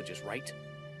attacking villages, right?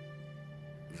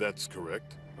 That's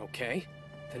correct. Okay.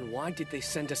 Then why did they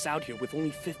send us out here with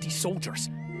only 50 soldiers?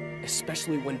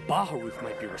 Especially when Baharuf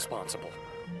might be responsible.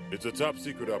 It's a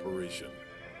top-secret operation.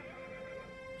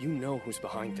 You know who's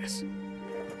behind this.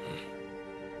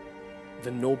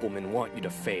 The noblemen want you to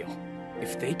fail.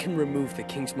 If they can remove the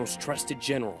king's most trusted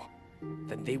general,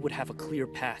 then they would have a clear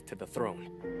path to the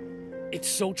throne. It's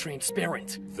so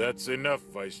transparent. That's enough,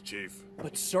 Vice Chief.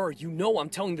 But sir, you know I'm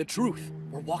telling the truth.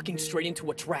 We're walking straight into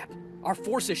a trap. Our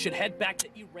forces should head back to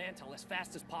Irantil as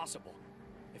fast as possible.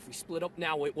 If we split up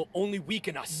now, it will only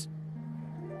weaken us.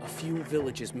 A few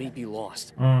villages may be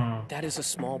lost. That is a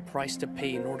small price to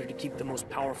pay in order to keep the most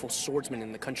powerful swordsman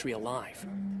in the country alive.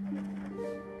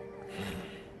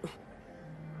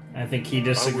 I think he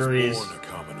disagrees. I was born a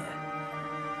commoner.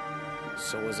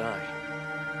 So was I.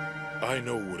 I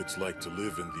know what it's like to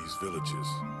live in these villages.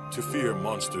 To fear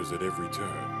monsters at every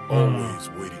turn. Always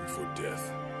waiting for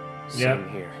death. Same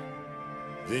here.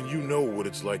 Then you know what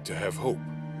it's like to have hope.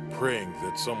 Praying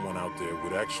that someone out there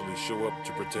would actually show up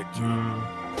to protect you.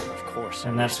 Of course.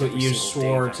 And that's what you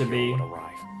swore to be.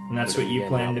 And that's what you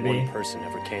plan to be. One person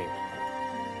ever came.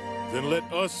 Then let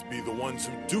us be the ones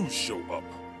who do show up.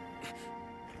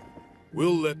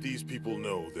 We'll let these people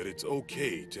know that it's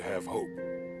okay to have hope.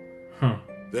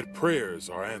 That prayers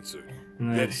are answered.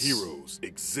 That heroes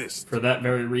exist. For that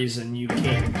very reason, you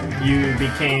became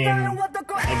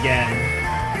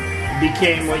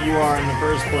what you are in the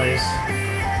first place.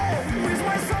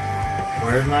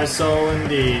 Where's my soul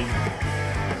indeed?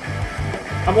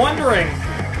 I'm wondering,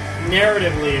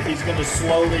 narratively, if he's going to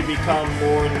slowly become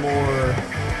more and more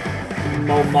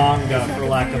Momanga, for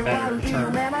lack of a better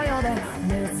term.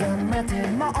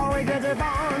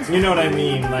 You know what I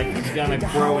mean? Like, he's gonna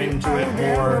grow into it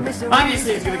more.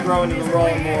 Obviously, he's gonna grow into the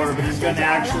role more, but he's gonna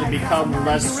actually become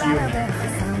less human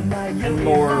and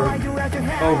more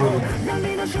Overlord.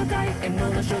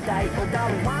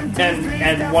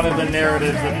 And one of the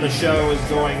narratives that the show is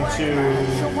going to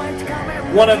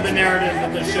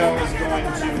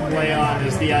play on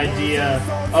is the idea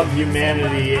of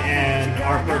humanity and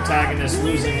our protagonist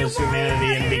losing his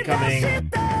humanity and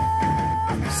becoming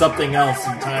something else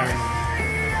entirely.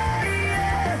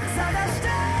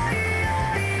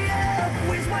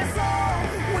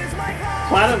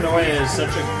 Platanoia is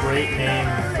such a great name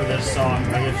for this song.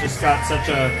 Like, it's just got such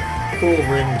a cool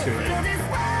ring to it.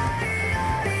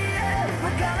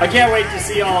 I can't wait to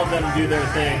see all of them do their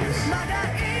things.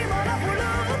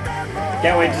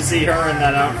 Can't wait to see her in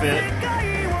that outfit.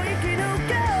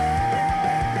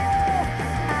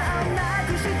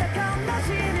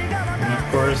 And of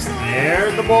course,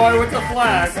 there's the boy with the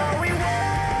flag.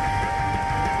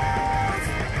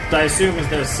 Which I assume is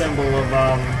the symbol of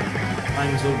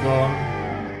Einzelgorn.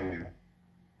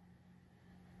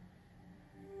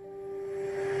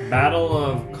 Battle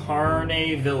of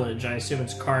Carne Village. I assume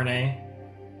it's Carne.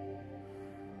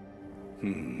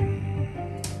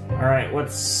 Alright,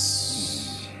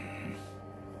 what's...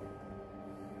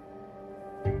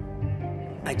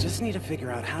 I just need to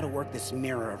figure out how to work this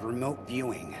mirror of remote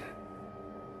viewing.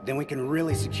 Then we can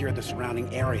really secure the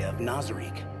surrounding area of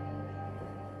Nazarick.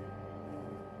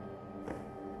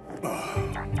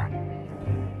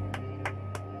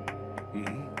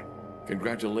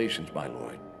 Congratulations, my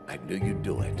lord. I knew you'd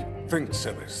do it. Thanks,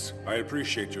 Sebas. I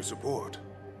appreciate your support.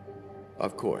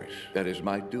 Of course. That is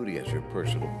my duty as your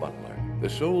personal butler. The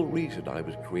sole reason I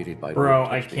was created by Bro,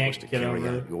 Lord I Tusken can't was to get carry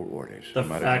over out your orders, the no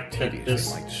matter fact how that tedious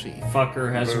this they might seem.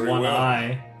 fucker has Very one well.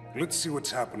 eye. Let's see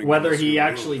what's happening. Whether he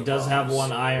actually does have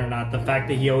one eye or not, the fact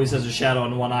that he always has a shadow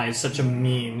on one eye is such a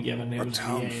meme, given it was a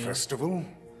town VA. festival?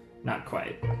 Not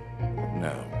quite.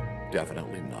 No,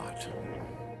 definitely not.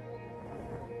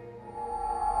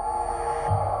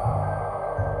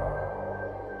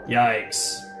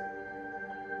 Yikes.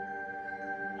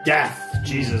 Death!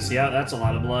 Jesus, yeah, that's a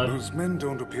lot of blood. Those men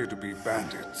don't appear to be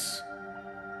bandits.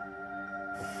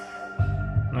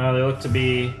 No, they look to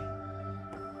be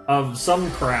of some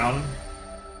crown.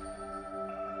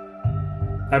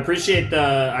 I appreciate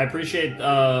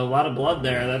a lot of blood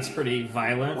there. That's pretty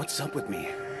violent. What's up with me?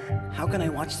 How can I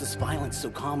watch this violence so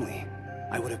calmly?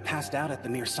 I would have passed out at the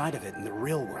mere sight of it in the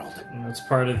real world. And that's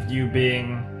part of you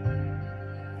being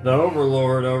the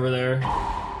Overlord over there.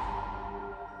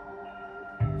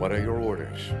 What are your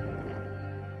orders?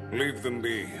 Leave them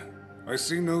be. I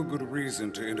see no good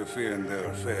reason to interfere in their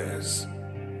affairs.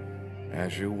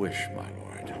 As you wish, my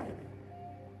lord.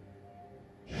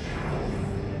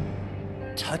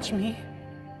 Touch me?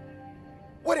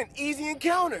 What an easy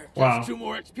encounter! Wow. Just 2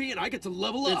 more XP and I get to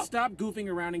level up. Then stop goofing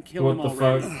around and kill What him the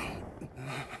already. fuck?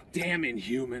 Damn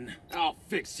inhuman. I'll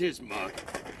fix his mug.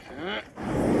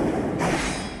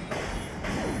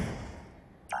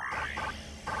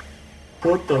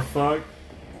 What the fuck?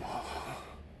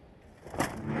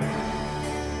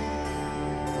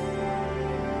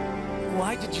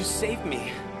 Why did you save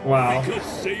me? Wow. Because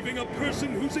saving a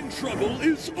person who's in trouble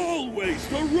is always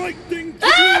the right thing to do!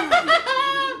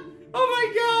 Oh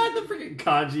my god, the freaking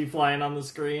kanji flying on the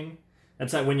screen.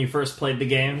 That's like when you first played the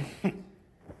game.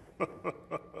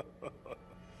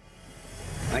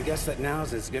 I guess that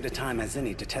now's as good a time as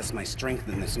any to test my strength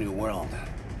in this new world.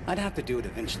 I'd have to do it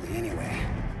eventually anyway.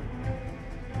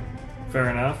 Fair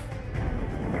enough.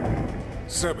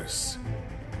 Sebis,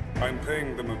 I'm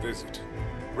paying them a visit.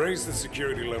 Raise the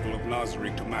security level of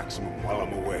Nazarick to maximum while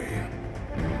I'm away.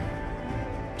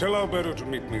 Tell Albedo to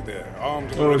meet me there,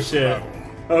 armed and Oh ready for shit. battle.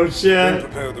 Oh Then shit.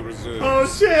 prepare the reserves. Oh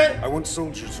shit. I want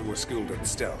soldiers who are skilled at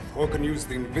stealth, or can use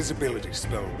the invisibility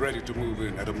spell ready to move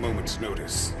in at a moment's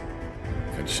notice.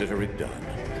 Consider it done.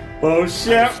 Oh I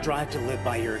shit. will strive to live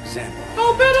by your example.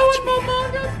 Albedo and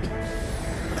Momonga.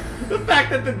 The fact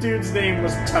that the dude's name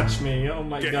was Touch Me. Oh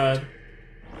my god.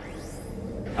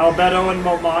 Albedo and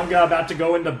Momonga about to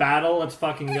go into battle. Let's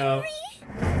fucking go.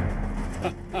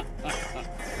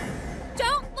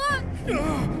 Don't look!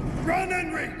 Run,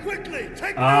 Henry! Quickly!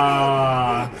 Take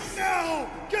Ah. Now!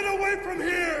 Get away from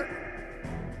here!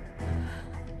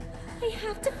 I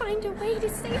have to find a way to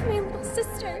save my little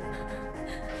sister.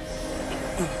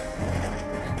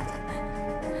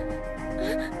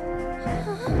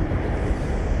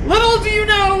 Little do you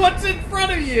know what's in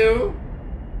front of you.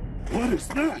 What is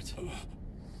that?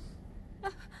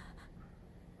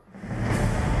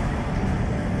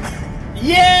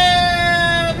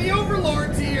 Yeah! The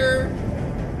Overlord's here!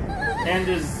 And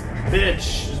his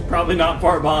bitch is probably not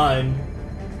far behind.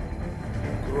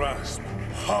 Grasp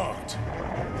hard.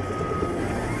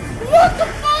 What the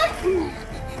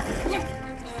fuck?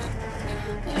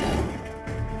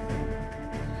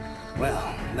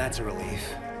 Well, that's a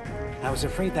relief. I was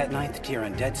afraid that 9th tier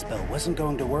undead spell wasn't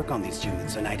going to work on these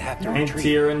humans and I'd have to 9th retreat.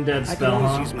 tier undead I spell, could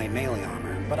always huh? use my melee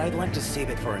armor, but I'd like to save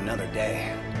it for another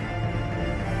day.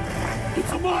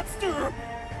 It's a monster!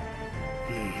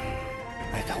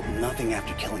 I felt nothing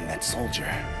after killing that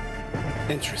soldier.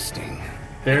 Interesting.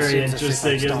 Very It seems as if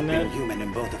interesting, I've stopped isn't being it? human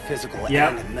in both a physical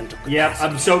Yep. and a mental capacity. Yep,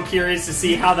 I'm so curious to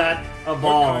see how that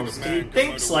evolves. What kind of He man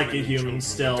thinks can find like a woman human children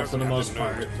still, who for the doesn't most have the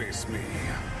nerve part. to face me?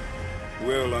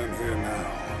 Well, I'm here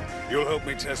now. You'll help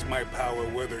me test my power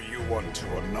whether you want to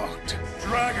or not.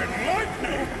 Dragon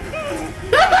lightning!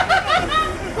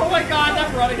 Oh my god,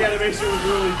 that running animation was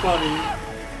really funny.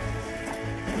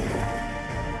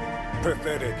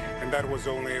 Pathetic, and that was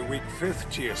only a weak 5th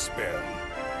tier spell.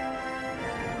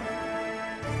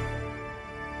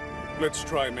 Let's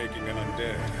try making an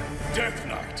undead. Death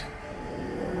Knight!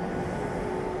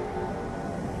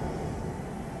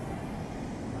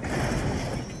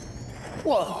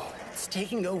 Whoa, it's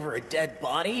taking over a dead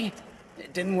body?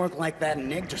 It didn't work like that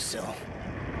in Yggdrasil.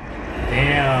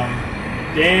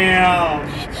 Damn. Damn.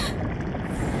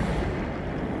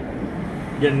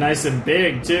 Getting nice and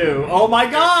big, too. Oh my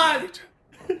god!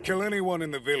 Kill anyone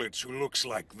in the village who looks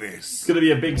like this. It's gonna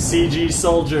be a big CG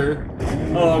soldier.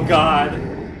 Oh god.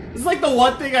 It's like the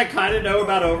one thing I kind of know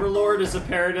about Overlord is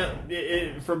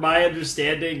apparent, from my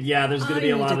understanding, yeah, there's gonna be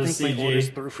a lot of I need to think my orders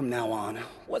CG. through from now on.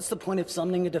 What's the point of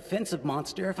summoning a defensive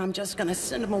monster if I'm just gonna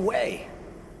send him away?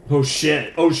 Oh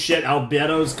shit,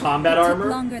 Albedo's combat It took armor?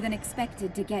 longer than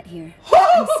expected to get here.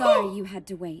 I'm sorry you had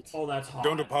to wait. Oh, that's hot.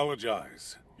 Don't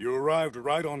apologize. You arrived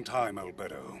right on time,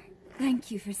 Albedo.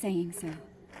 Thank you for saying so.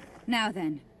 Now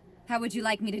then, how would you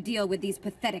like me to deal with these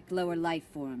pathetic lower life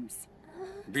forms?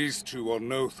 These two are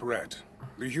no threat.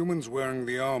 The humans wearing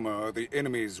the armor are the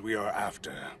enemies we are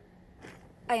after.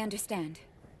 I understand.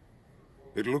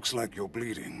 It looks like you're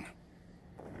bleeding.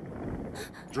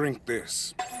 Drink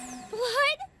this.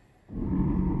 Blood?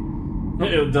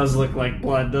 It does look like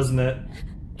blood, doesn't it?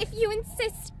 If you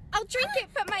insist, I'll drink it,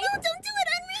 but my... No, don't do it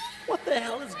on me! What the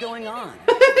hell is going on?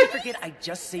 Did they forget I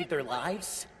just saved their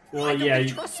lives? Well, Why don't yeah, they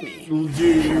trust me? Do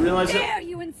you realize How that? dare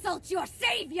you insult your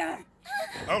savior?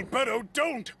 Albedo,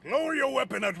 don't! Lower your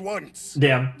weapon at once!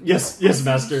 Damn. Yes, yes,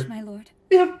 master. My lord.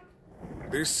 Yep.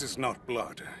 This is not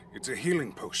blood. It's a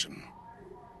healing potion.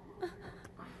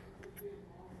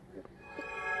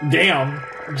 Damn.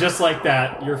 Just like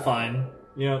that, you're fine.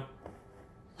 Yep.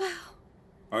 Wow.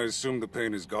 I assume the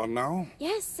pain is gone now?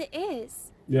 Yes, it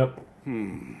is. Yep.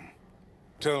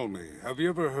 Tell me, have you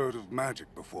ever heard of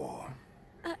magic before?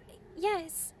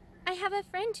 Yes. I have a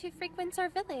friend who frequents our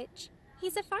village.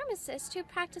 He's a pharmacist who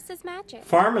practices magic.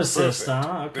 Pharmacist, Perfect.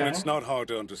 huh? Okay. Then it's not hard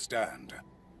to understand.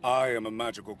 I am a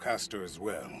magical caster as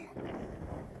well.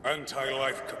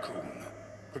 Anti-life cocoon.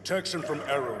 Protection from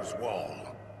arrows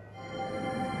wall.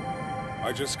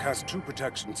 I just cast 2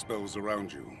 protection spells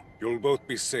around you. You'll both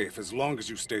be safe as long as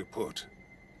you stay put.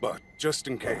 But, just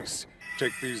in case,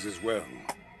 take these as well.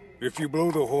 If you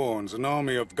blow the horns, an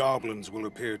army of goblins will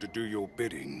appear to do your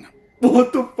bidding.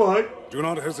 What the fuck? Do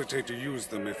not hesitate to use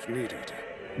them if needed.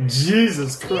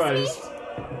 Jesus Christ.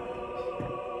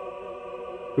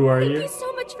 Who are you? Thank you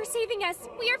so much for saving us.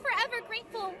 We are forever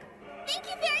grateful. Thank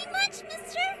you very much,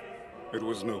 mister. It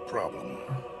was no problem.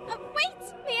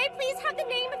 Wait! May I please have the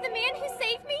name of the man who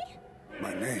saved me?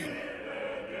 My name?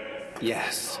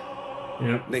 Yes.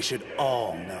 Yep. They should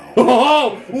all know.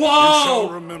 Oh! Whoa! You shall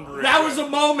remember it That was a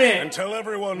moment! and tell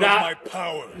everyone That- of my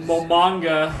powers.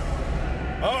 Manga.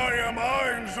 I am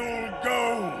Einzul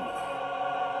Gon.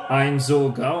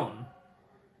 Einzul Gon.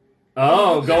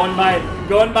 Oh, going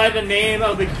by the name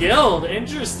of the guild.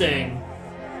 Interesting.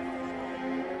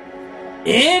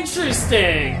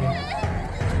 Interesting.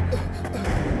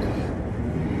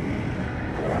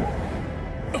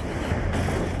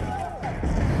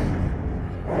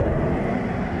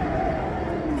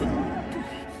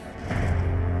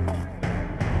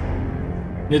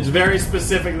 It's very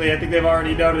specifically, I think they've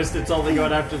already noticed it's only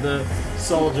going after the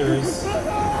soldiers.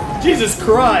 Jesus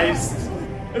Christ!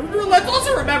 Let's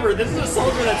also remember, this is a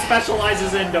soldier that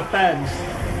specializes in defense.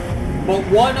 But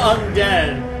one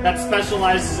undead that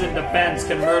specializes in defense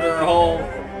can murder a whole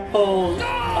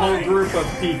group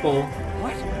of people.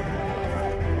 What?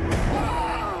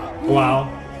 Wow.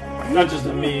 Not just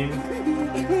a meme.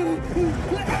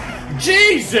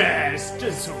 Jesus!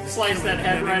 Just slice that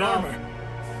head right off.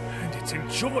 And it's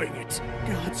enjoying it.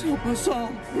 Gods help us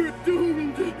all. We're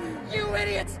doomed. You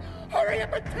idiots! Hurry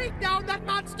up and take down that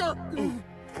monster!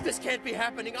 This can't be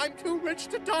happening. I'm too rich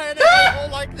to die in a hole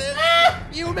like this.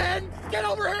 You men, get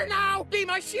over here now! Be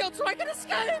my shield so I can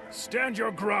escape! Stand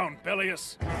your ground,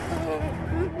 Bellius.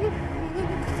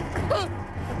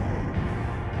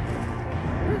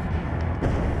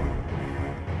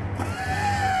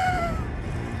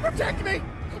 Protect me!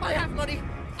 I have money.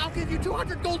 I'll give you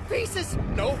 200 gold pieces.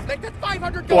 No, make that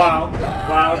 500 gold. Wow.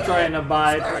 Wow, trying to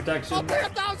buy protection. I'll pay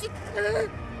 1,000.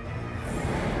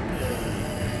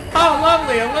 Oh,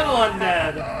 lovely, a little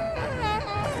undead.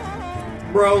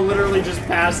 Bro literally just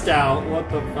passed out. What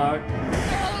the fuck?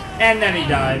 And then he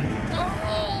died.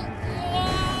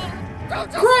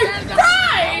 Great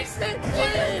Christ!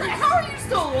 How are you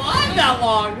still alive that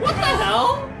long? What the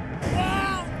hell?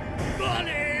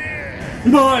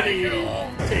 Money!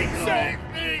 Take Save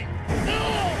me!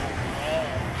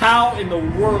 How in the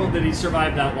world did he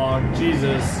survive that long?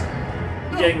 Jesus.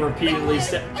 Getting repeatedly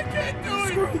I can't do it!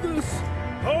 Screw this!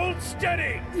 Hold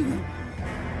steady!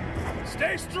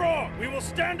 Stay strong! We will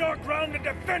stand our ground and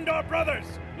defend our brothers!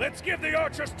 Let's give the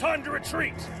archers time to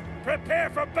retreat! Prepare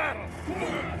for battle!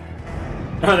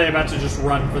 Are they about to just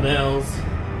run for the hills?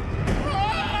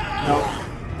 Nope.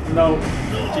 Nope.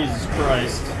 Jesus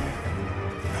Christ.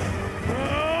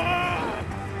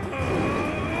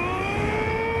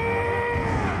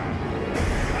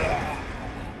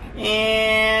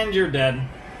 And you're dead.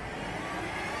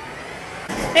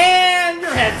 And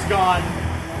your head's gone.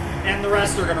 And the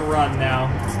rest are gonna run now.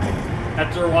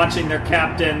 After watching their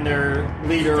captain, their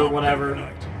leader, or whatever.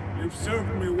 You've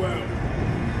served me well.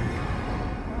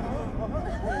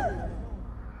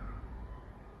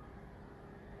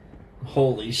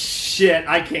 Holy shit,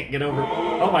 I can't get over.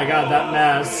 Oh my god, that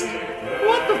mask.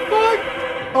 What the fuck?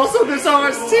 Also, this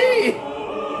OST!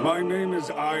 My name is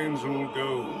Einzul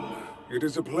Gon. It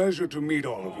is a pleasure to meet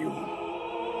all of you.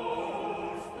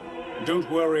 Don't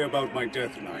worry about my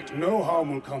death knight. No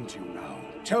harm will come to you now.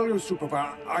 Tell your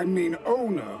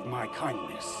owner of my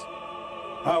kindness.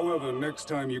 However, next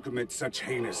time you commit such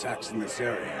heinous acts in this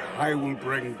area, I will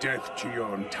bring death to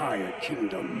your entire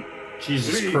kingdom.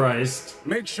 Jesus Please, Christ.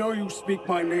 Make sure you speak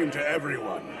my name to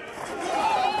everyone.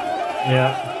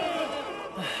 Yeah.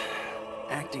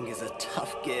 Acting is a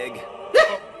tough gig.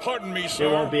 Pardon me, sir.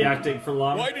 It won't be acting for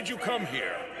long. Why did you come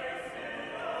here?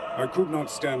 I could not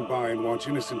stand by and watch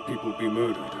innocent people be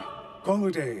murdered. Call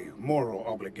it a moral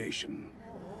obligation.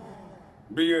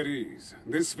 Be at ease.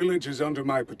 This village is under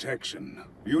my protection.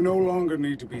 You no longer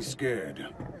need to be scared.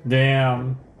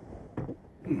 Damn.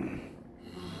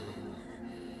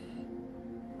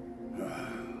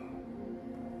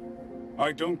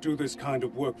 I don't do this kind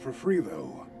of work for free,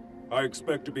 though. I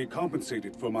expect to be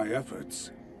compensated for my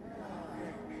efforts.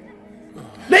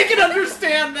 They can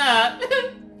understand that!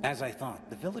 As I thought,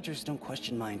 the villagers don't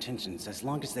question my intentions as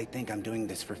long as they think I'm doing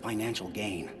this for financial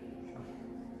gain.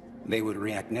 They would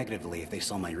react negatively if they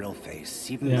saw my real face,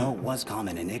 even though it was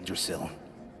common in Yggdrasil.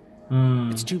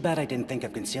 It's too bad I didn't think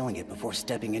of concealing it before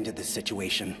stepping into this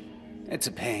situation. It's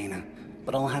a pain,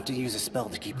 but I'll have to use a spell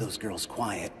to keep those girls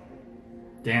quiet.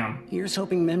 Damn. Here's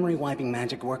hoping memory wiping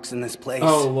magic works in this place.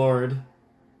 Oh, Lord.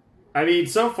 I mean,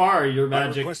 so far, your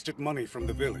magic... I requested money from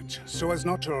the village, so as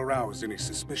not to arouse any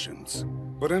suspicions.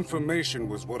 But information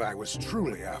was what I was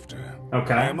truly after.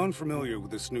 Okay. I am unfamiliar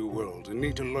with this new world and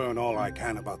need to learn all I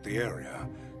can about the area.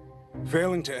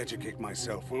 Failing to educate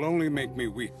myself will only make me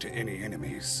weak to any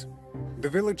enemies. The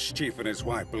village chief and his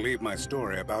wife believed my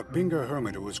story about being a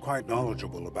hermit who was quite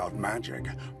knowledgeable about magic,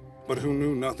 but who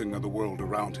knew nothing of the world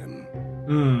around him.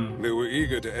 They were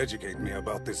eager to educate me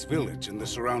about this village and the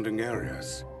surrounding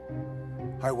areas.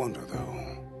 I wonder,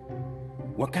 though,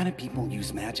 what kind of people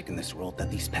use magic in this world that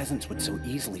these peasants would so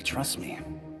easily trust me?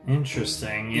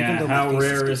 Interesting, yeah. Even though How my face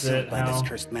rare is is it? by this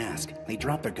cursed mask, they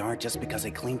drop their guard just because I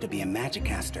claim to be a magic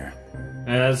caster.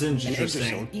 That's In interesting.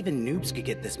 Yggdrasil, even noobs could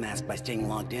get this mask by staying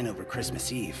logged in over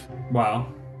Christmas Eve.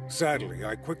 Wow. Sadly,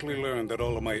 I quickly learned that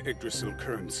all of my Yggdrasil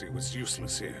currency was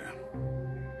useless here.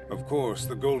 Of course,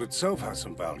 the gold itself has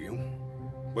some value,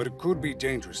 but it could be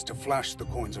dangerous to flash the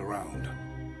coins around.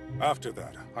 After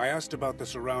that, I asked about the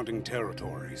surrounding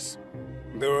territories.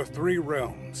 There are 3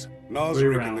 realms.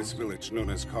 Nazarick and this village known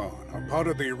as Carne are part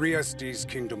of the Riestes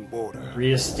Kingdom border.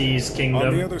 Riestes Kingdom.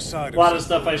 On the other side a lot of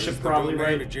stuff I should probably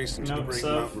write adjacent to the notes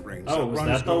Great of. Mountain Range Oh, was runs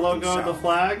that the north and logo of the south,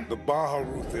 flag? The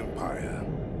Baharuth Empire.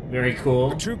 Very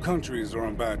cool. The 2 countries are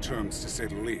on bad terms, to say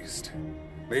the least.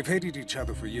 They've hated each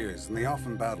other for years, and they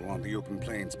often battle on the open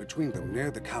plains between them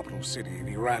near the capital city of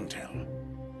Irantel.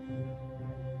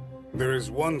 There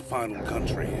is one final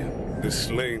country, the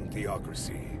Slain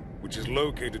Theocracy, which is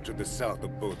located to the south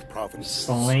of both provinces.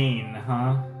 Slain,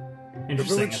 huh? The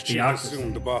Interesting. village chief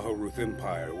assumed the Baharuth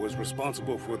Empire was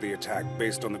responsible for the attack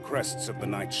based on the crests of the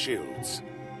Knight Shields.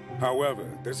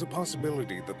 However, there's a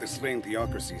possibility that the Slain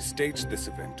Theocracy staged this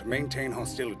event to maintain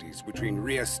hostilities between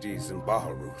Riestes and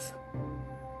Baharuth.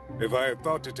 If I had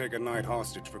thought to take a knight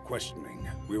hostage for questioning,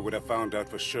 we would have found out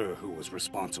for sure who was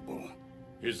responsible.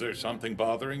 Is there something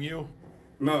bothering you?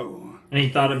 No. And he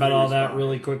thought about Everything all is that fine.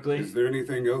 really quickly. Is there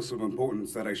anything else of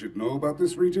importance that I should know about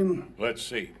this region? Let's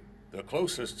see. The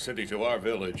closest city to our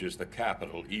village is the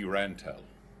capital, Irantel.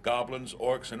 Goblins,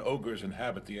 orcs, and ogres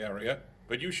inhabit the area,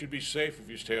 but you should be safe if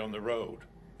you stay on the road.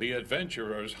 The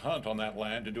adventurers hunt on that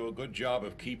land and do a good job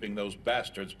of keeping those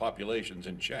bastards' populations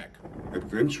in check.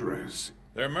 Adventurers?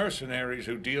 They're mercenaries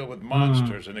who deal with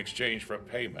monsters in exchange for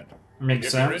payment. Makes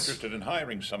If you're sense. interested in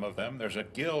hiring some of them, there's a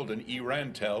guild in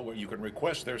Irantel where you can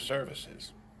request their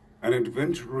services. An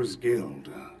adventurers guild.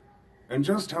 And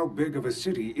just how big of a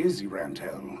city is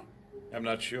Irantel? I'm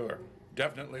not sure.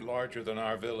 Definitely larger than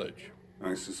our village.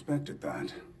 I suspected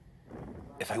that.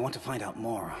 If I want to find out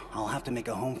more, I'll have to make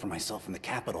a home for myself in the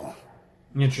capital.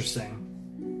 Interesting.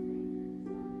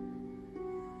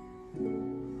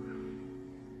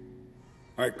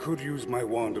 I could use my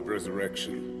wand of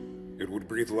resurrection. It would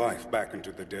breathe life back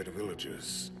into the dead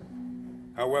villagers.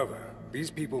 However, these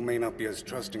people may not be as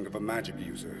trusting of a magic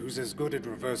user who's as good at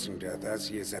reversing death as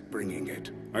he is at bringing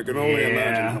it. I can only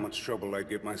imagine how much trouble I'd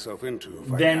get myself into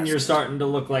if I Then you're passed starting to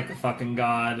look like a fucking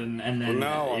god, and then For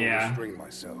now, I'll yeah, restrain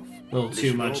myself. a little They too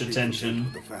should much all be attention.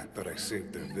 content with the fact that I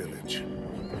saved their village.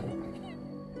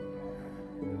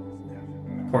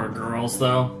 Poor girls,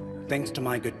 though. Thanks to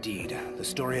my good deed, the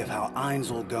story of how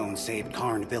Einzelgone saved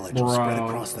Carne village Bro. will spread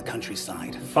across the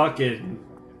countryside. Fucking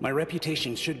My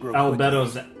reputation should grow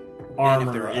Albedo's quickly. And if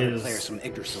armor there are other is players from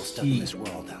Yggdrasil stuck in this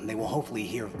world, they will hopefully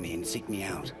hear of me and seek me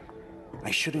out.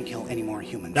 I shouldn't kill any more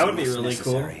humans That would be unless really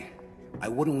cool. necessary. I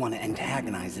wouldn't want to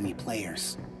antagonize any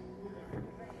players.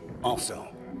 Also,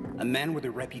 a man with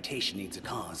a reputation needs a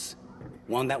cause.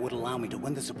 One that would allow me to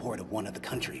win the support of one of the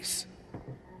countries.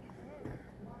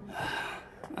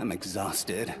 I'm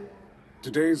exhausted.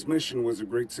 Today's mission was a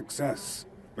great success.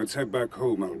 Let's head back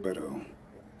home, Albedo.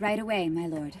 Right away, my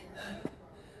lord.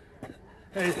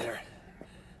 Hey there.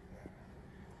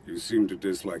 You seem to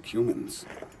dislike humans.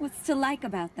 What's to like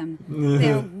about them?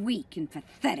 They're weak and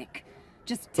pathetic.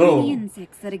 Just tiny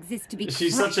insects that exist to be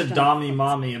She's such a dommy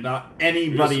mommy about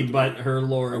anybody but her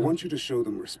lord. I want you to show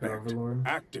them respect. Overlord.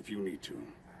 Act if you need to.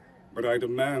 But I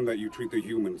demand that you treat the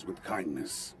humans with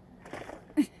kindness.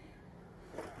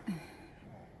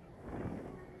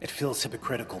 It feels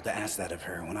hypocritical to ask that of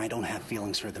her when I don't have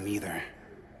feelings for them either.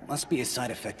 Must be a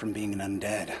side effect from being an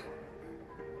undead.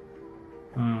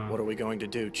 What are we going to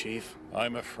do, Chief?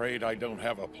 I'm afraid I don't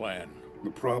have a plan. The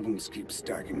problems keep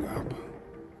stacking up.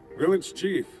 Village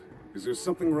Chief, is there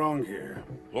something wrong here?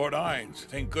 Lord Ainz,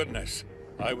 thank goodness.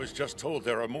 I was just told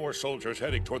there are more soldiers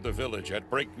heading toward the village at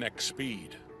breakneck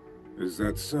speed. Is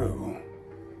that so?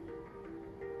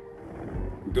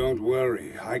 Don't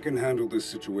worry, I can handle this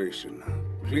situation.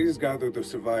 Please gather the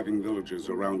surviving villagers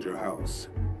around your house.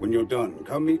 When you're done,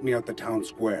 come meet me at the town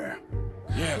square.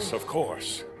 Yes, of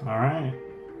course. Alright.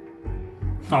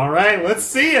 Alright, let's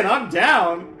see it. I'm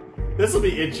down. This will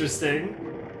be interesting.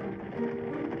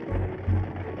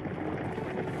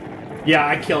 Yeah,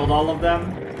 I killed all of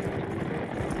them.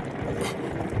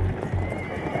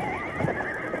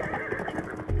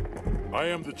 I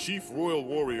am the chief royal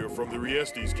warrior from the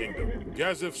Riestes kingdom,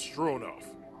 Gazef Stronov.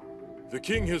 The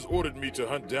king has ordered me to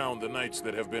hunt down the knights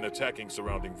that have been attacking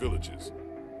surrounding villages.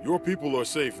 Your people are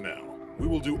safe now. We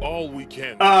will do all we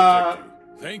can to protect you.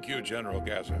 Thank you, General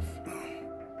Gazef.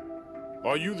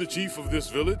 Are you the chief of this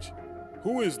village?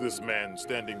 Who is this man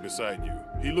standing beside you?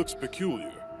 He looks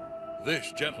peculiar.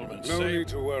 This gentleman No need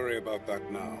to worry about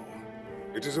that now.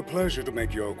 It is a pleasure to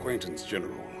make your acquaintance,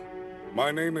 General.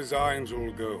 My name is Ainz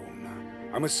Ulgon.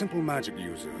 I'm a simple magic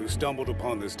user who stumbled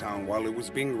upon this town while it was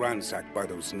being ransacked by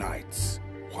those knights.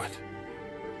 What?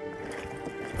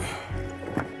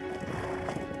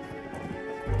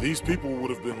 These people would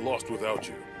have been lost without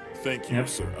you. Thank you,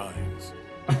 Sir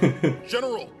Ainz.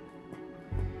 General!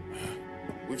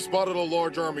 We've spotted a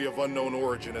large army of unknown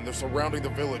origin, and they're surrounding the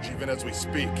village even as we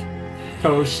speak.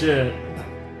 Oh shit.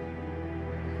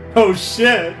 Oh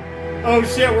shit. Oh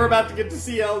shit, we're about to get to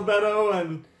see Albedo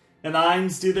and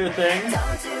Ainz do their thing.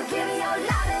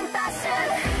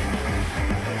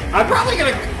 I'm probably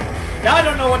gonna... Now I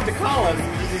don't know what to call him,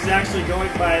 because he's actually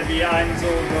going by the Ainz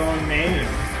Ulgon name.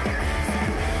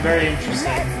 Very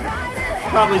interesting.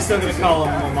 Probably still gonna call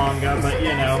him Momonga, but you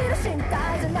know.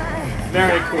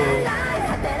 Very cool.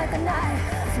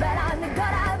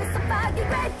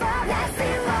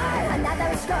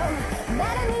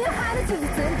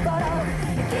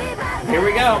 Here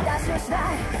we go.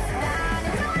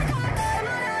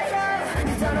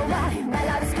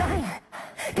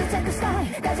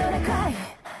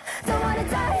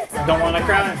 Don't wanna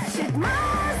cry.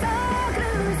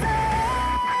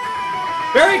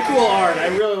 Very cool art. I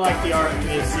really like the art in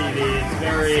this CD. It's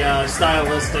very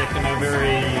stylistic and a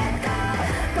very...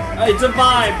 it's a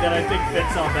vibe that I think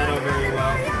fits Albedo very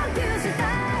well.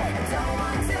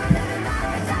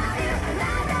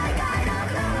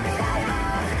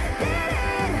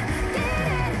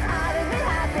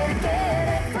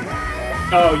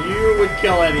 Oh, you would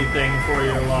kill anything for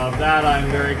your love. That I'm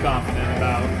very confident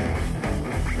about.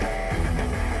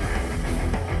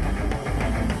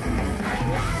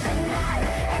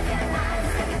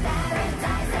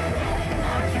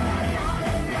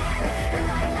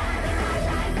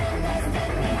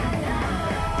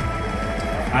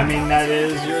 I mean, that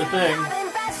is your thing.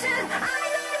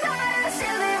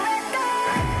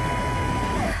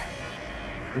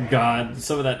 God,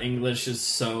 some of that English is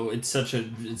so... It's such a...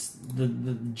 It's the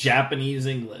Japanese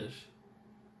English.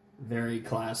 Very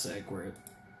classic, where it,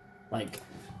 like,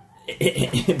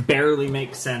 it barely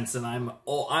makes sense, and I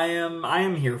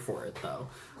am here for it, though.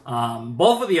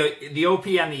 Both of the OP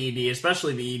and the ED,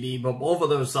 especially the ED, but both of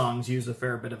those songs use a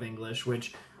fair bit of English,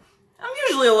 which I'm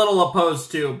usually a little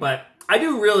opposed to, but I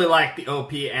do really like the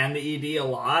OP and the ED a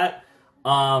lot.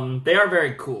 They are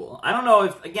very cool. I don't know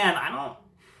if, again,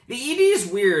 the ED is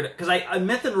weird, because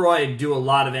Myth and Roid do a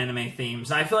lot of anime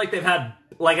themes, and I feel like they've had,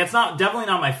 like, it's definitely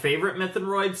not my favorite Myth and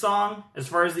Roid song, as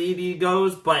far as the ED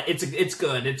goes, but it's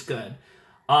good, it's good.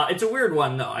 It's a weird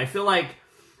one, though. I feel like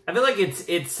it feels like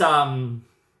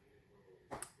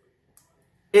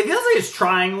it's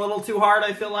trying a little too hard,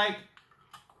 I feel like.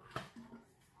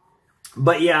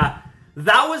 But yeah,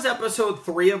 that was episode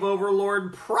 3 of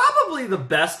Overlord. Probably the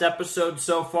best episode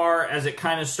so far, as it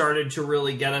kind of started to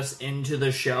really get us into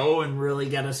the show and really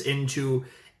get us into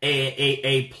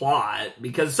a plot.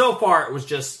 Because so far it was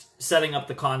just setting up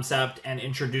the concept and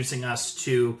introducing us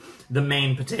to the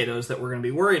main potatoes that we're going to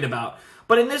be worried about.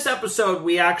 But in this episode,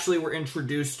 we actually were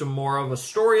introduced to more of a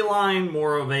storyline,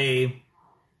 more of a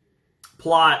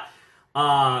plot,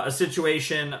 a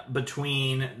situation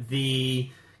between the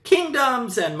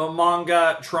kingdoms and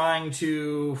Momonga trying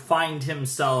to find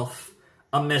himself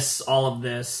amidst all of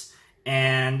this.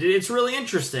 And it's really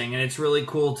interesting, and it's really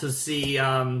cool to see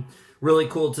where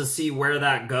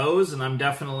that goes, and I'm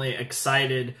definitely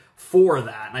excited for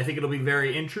that. And I think it'll be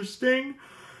very interesting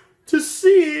to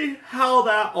see how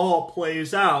that all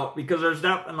plays out, because there's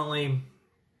definitely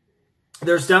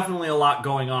a lot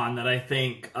going on that I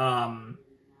think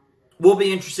will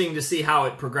be interesting to see how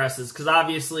it progresses, because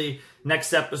obviously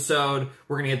next episode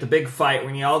we're going to get the big fight, we're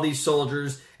going to get all these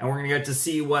soldiers, and we're going to get to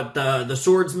see what the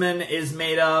swordsman is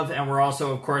made of, and we're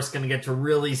also, of course, going to get to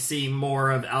really see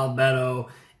more of Albedo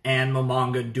and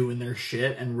Momonga doing their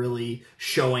shit and really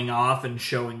showing off and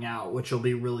showing out, which will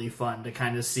be really fun to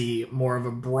kind of see more of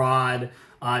a broad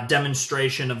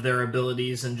demonstration of their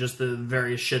abilities and just the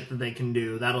various shit that they can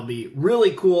do. That'll be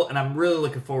really cool, and I'm really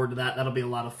looking forward to that. That'll be a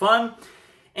lot of fun.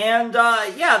 And,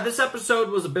 yeah, this episode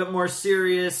was a bit more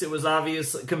serious. It was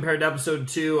obvious, compared to episode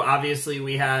 2, obviously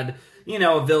we had, you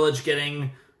know, a village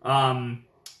getting,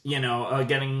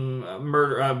 getting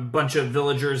murder, a bunch of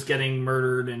villagers getting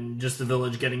murdered, and just the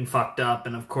village getting fucked up.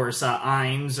 And, of course,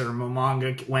 Ainz, or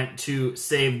Momonga, went to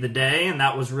save the day, and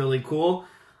that was really cool.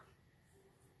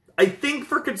 I think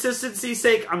for consistency's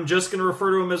sake, I'm just going to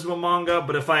refer to him as Momonga,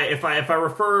 but if I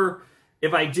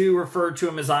do refer to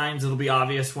him as Ainz, it'll be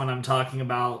obvious when I'm talking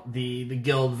about the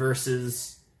guild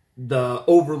versus the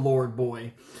Overlord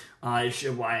boy. I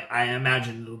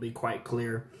imagine it'll be quite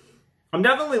clear. I'm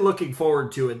definitely looking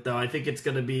forward to it, though. I think it's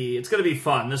gonna be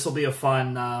fun. This will be a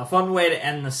fun way to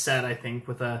end the set, I think,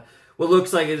 with what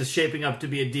looks like it is shaping up to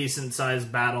be a decent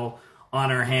sized battle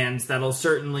on our hands. That'll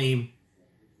certainly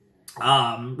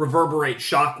reverberate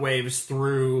shockwaves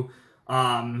through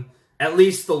at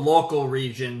least the local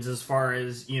regions, as far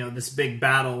as, you know, this big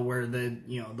battle where the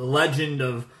legend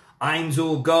of Ainz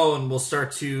Ooal Gown will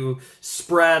start to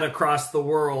spread across the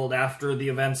world after the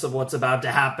events of what's about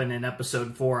to happen in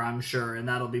episode 4, I'm sure, and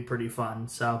that'll be pretty fun.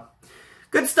 So,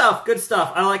 good stuff, good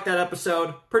stuff. I like that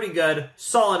episode. Pretty good.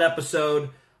 Solid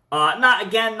episode.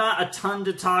 Not a ton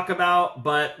to talk about,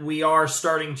 but we are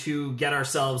starting to get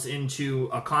ourselves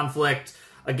into a conflict.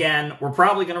 Again, we're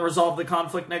probably going to resolve the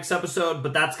conflict next episode,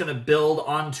 but that's going to build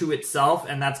onto itself,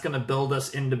 and that's going to build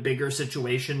us into bigger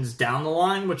situations down the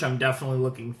line, which I'm definitely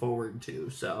looking forward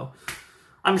to. So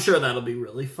I'm sure that'll be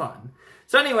really fun.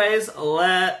 So anyways,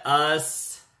 I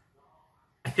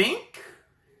think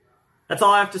that's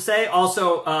all I have to say.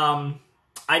 Also,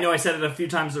 I know I said it a few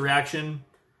times, the reaction.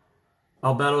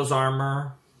 Albedo's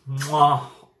armor. Mwah.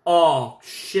 Oh,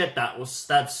 shit,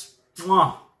 that's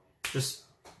mwah. Just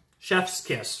chef's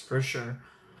kiss, for sure.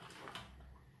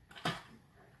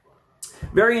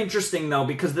 Very interesting, though,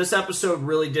 because this episode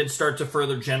really did start to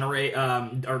further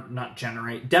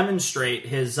demonstrate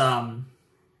his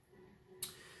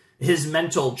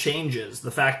mental changes.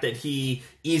 The fact that he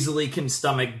easily can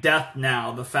stomach death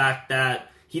now. The fact that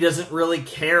he doesn't really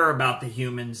care about the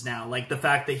humans now. Like, the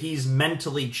fact that he's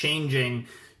mentally changing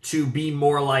to be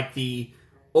more like the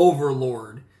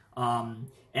Overlord.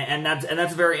 And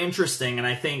that's very interesting, and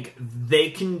I think they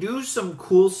can do some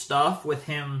cool stuff with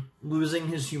him losing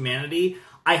his humanity.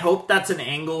 I hope that's an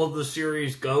angle of the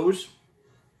series goes,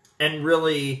 and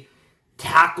really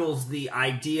tackles the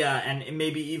idea, and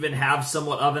maybe even have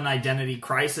somewhat of an identity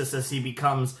crisis as he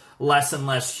becomes less and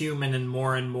less human and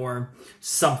more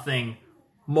something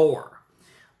more.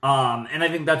 And I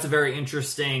think that's a very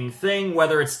interesting thing,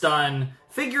 whether it's done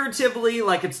figuratively,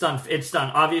 like it's done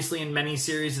obviously in many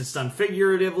series it's done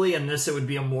figuratively, and this it would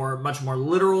be a much more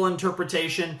literal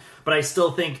interpretation, but I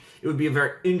still think it would be a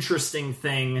very interesting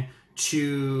thing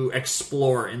to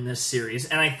explore in this series.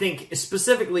 And I think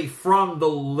specifically from the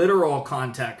literal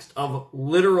context of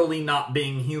literally not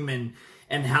being human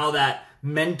and how that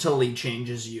mentally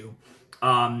changes you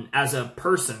as a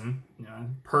person,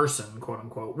 quote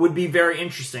unquote, would be very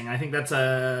interesting. I think that's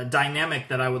a dynamic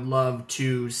that I would love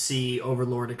to see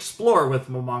Overlord explore with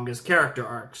Momonga's character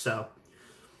arc. So,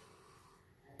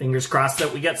 fingers crossed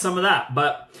that we get some of that.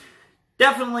 But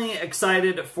definitely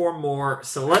excited for more.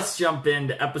 So let's jump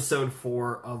into episode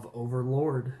 4 of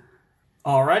Overlord.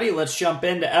 Alrighty, let's jump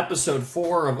into episode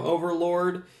 4 of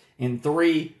Overlord in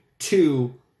 3,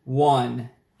 2, 1,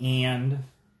 and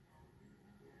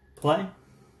play.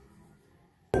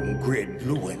 Grid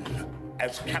Lewin,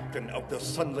 as captain of the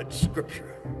Sunlit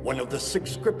Scripture, one of the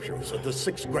 6 scriptures of the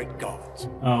 6 great gods.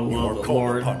 Oh, you well, are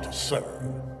called upon to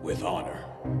serve with honor.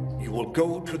 You will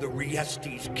go to the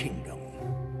Riestes Kingdom.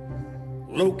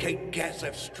 Locate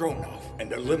Gazef Stronov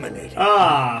and eliminate him.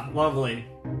 Ah, lovely.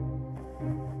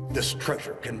 This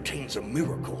treasure contains a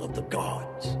miracle of the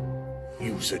gods.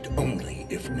 Use it only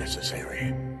if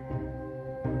necessary.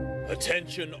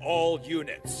 Attention all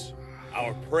units.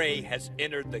 Our prey has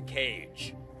entered the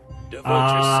cage.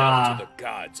 Devote yourself to the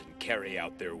gods and carry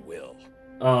out their will.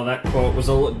 Oh, that quote was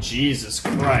a little... Jesus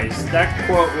Christ. That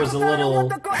quote was a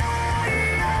little...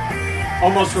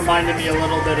 Almost reminded me a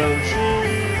little bit of...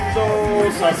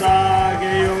 Shinzo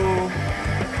Sasageo.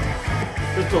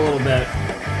 Just a little bit.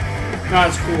 Not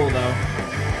as cool, though.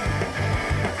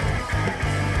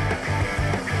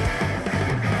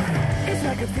 It's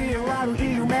like a fear out of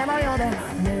you, man. I ought to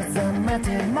miss a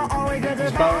method. My always got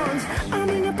the bones. I'm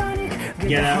in a panic.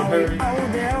 Get out, hurry. Oh,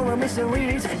 there were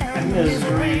mysteries and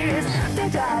miseries.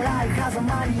 They are like how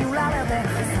somebody you love it.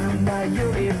 Somebody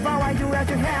you if I you at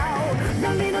your hell.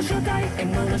 No little should I,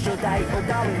 and no should I. Oh,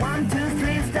 darling, 1, 2,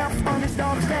 3 steps on this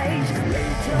dog stage.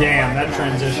 Damn, that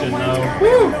transition, though.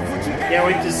 Woo! Can't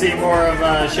wait to see more of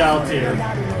Shaltir.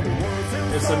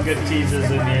 There's some good teases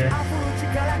in here.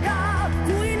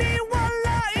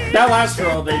 That last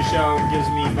girl they show gives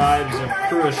me vibes of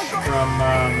Krush from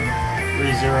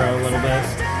ReZero a little bit.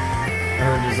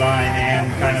 Her design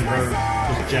and kind of her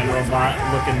just general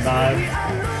looking vibe.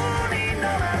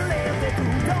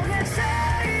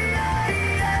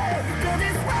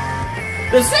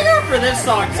 The singer for this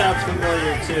song sounds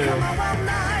familiar too.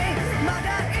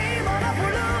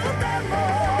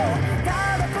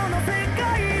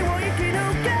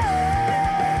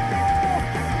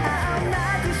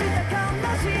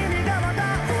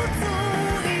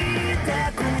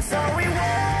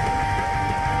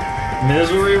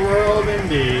 Misery World,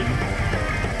 indeed.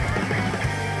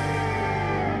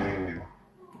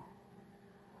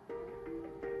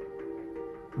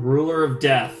 Ruler of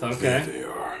Death, okay. There they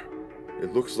are.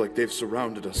 It looks like they've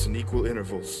surrounded us in equal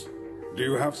intervals. Do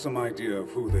you have some idea of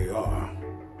who they are?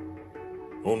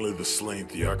 Only the slain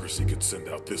theocracy could send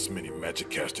out this many magic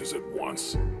casters at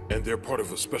once. And they're part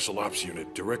of a special ops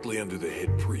unit directly under the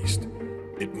head priest.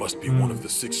 It must be one of the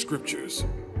 6 scriptures.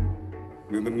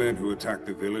 They're the men who attacked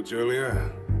the village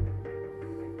earlier?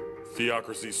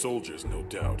 Theocracy soldiers, no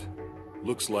doubt.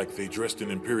 Looks like they dressed in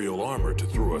Imperial armor to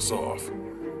throw us off.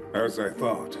 As I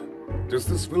thought. Does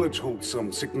this village hold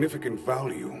some significant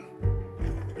value?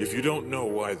 If you don't know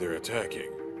why they're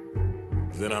attacking,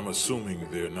 then I'm assuming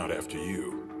they're not after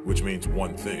you, which means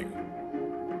one thing.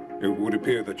 It would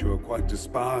appear that you are quite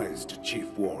despised,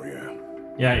 Chief Warrior.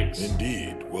 Yikes.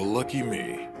 Indeed. Well, lucky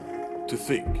me. To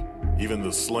think, even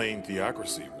the slain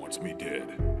theocracy wants me dead.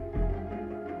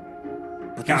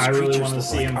 But God, those I really creatures want to look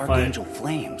see like him fight. Archangel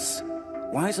Flames.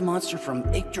 Why is a monster from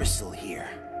Yggdrasil here?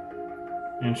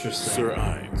 Interesting. Sir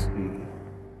Ainz,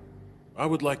 I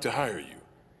would like to hire you.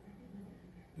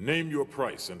 Name your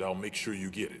price and I'll make sure you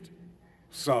get it.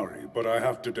 Sorry, but I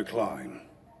have to decline.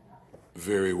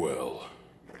 Very well.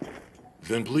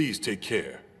 Then please take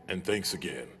care, and thanks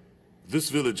again. This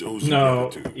village owes you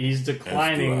gratitude. He's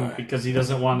declining because he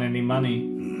doesn't want any money.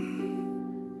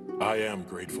 I am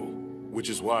grateful, which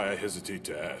is why I hesitate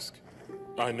to ask.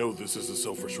 I know this is a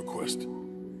selfish request.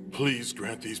 Please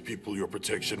grant these people your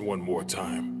protection one more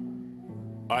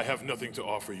time. I have nothing to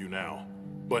offer you now,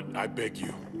 but I beg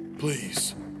you,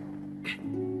 please.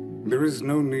 There is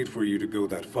no need for you to go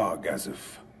that far,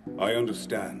 Gazef. I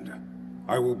understand.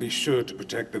 I will be sure to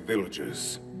protect the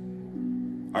villagers.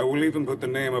 I will even put the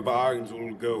name of Ainz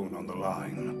ul Gon on the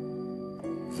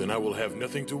line. Then I will have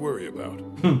nothing to worry about.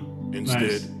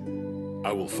 Instead,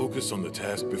 I will focus on the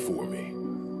task before me.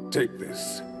 Take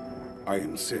this. I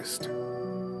insist.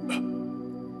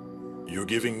 You're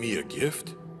giving me a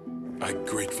gift? I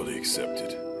gratefully accept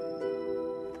it.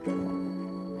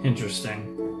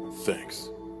 Interesting. Thanks.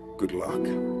 Good luck.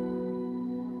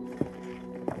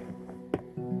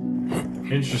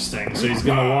 Interesting. So he's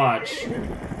gonna watch.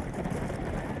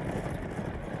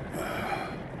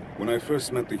 When I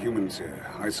first met the humans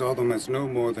here, I saw them as no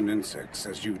more than insects,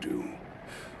 as you do.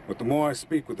 But the more I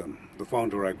speak with them, the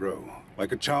fonder I grow,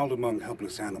 like a child among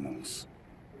helpless animals.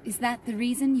 Is that the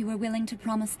reason you were willing to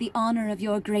promise the honor of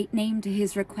your great name to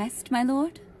his request, my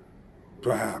lord?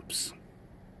 Perhaps.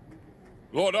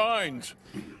 Lord Ainz!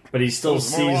 But he still Those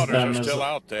sees marauders them are as... still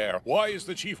out there. Why is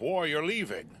the Chief Warrior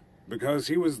leaving? Because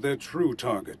he was their true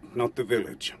target, not the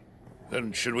village.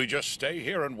 Then should we just stay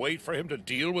here and wait for him to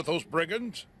deal with those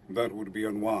brigands? That would be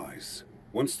unwise.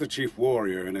 Once the Chief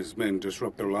Warrior and his men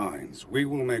disrupt their lines, we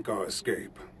will make our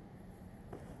escape.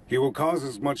 He will cause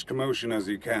as much commotion as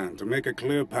he can to make a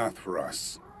clear path for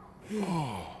us.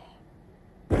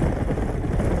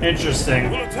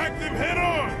 Interesting. We'll attack them head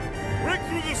on. Break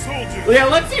through the soldiers. Yeah,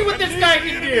 let's see what this guy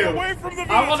can do. Away from the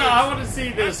I wanna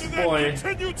see this After that, boy.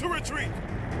 Continue to retreat.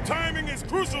 Timing is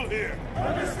crucial here.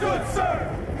 Understood, sir.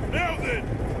 Now then,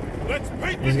 let's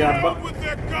paint He's the got ground with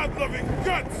their god-loving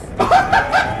guts.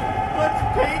 Let's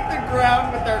paint the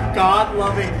ground with our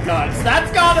god-loving guts.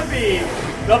 That's gotta be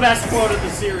the best quote of the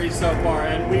series so far,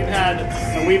 and we've had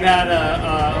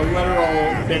a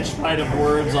literal bitch fight of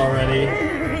words already.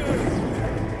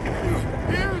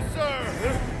 Here, sir.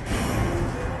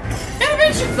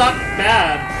 Animation's not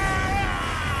bad.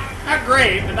 Not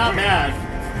great, but not bad.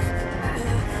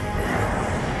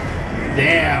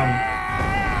 Damn.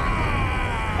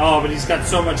 Oh, but he's got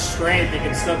so much strength, he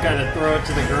can still kind of throw it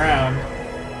to the ground.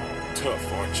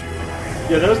 Tough, aren't you?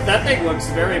 Yeah, that thing looks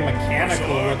very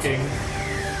mechanical looking.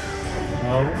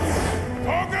 Oh.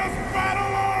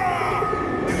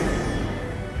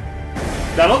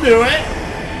 That'll do it.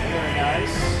 Very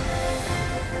nice.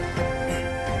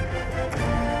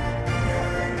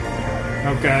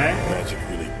 Okay. Magic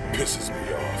really pisses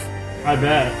me off. I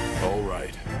bet. All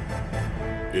right.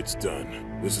 It's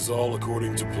done. This is all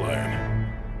according to plan.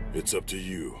 It's up to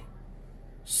you,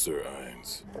 Sir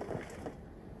Ainz.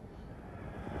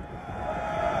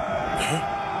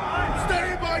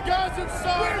 Stay by God's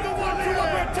inside! We're the ones who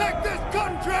will protect this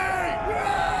country!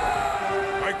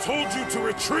 I told you to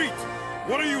retreat!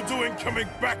 What are you doing coming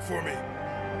back for me?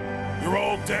 You're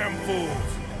all damn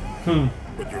fools.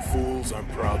 But you're fools I'm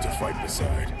proud to fight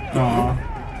beside. Aww.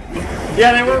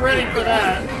 Yeah, they were ready for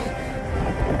that.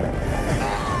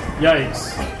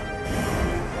 Yikes.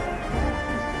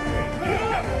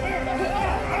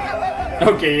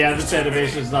 Okay, yeah, this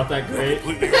animation's not that great.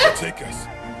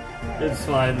 It's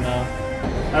fine though.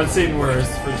 I've seen worse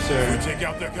for sure. If we take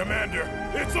out their commander,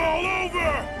 it's all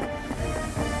over!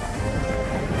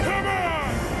 Come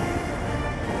on!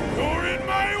 You're in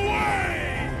my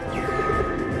way!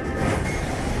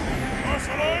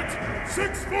 Martial art,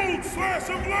 6-fold slash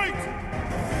of light!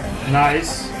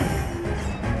 Nice.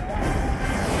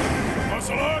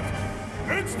 Martial art,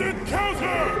 instant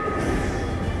counter!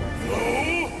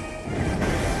 Flow!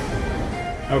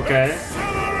 Okay.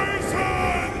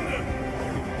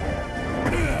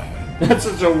 That's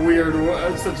such a weird.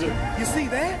 Such a. You see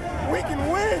that? We can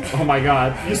win. Oh my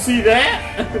God! You see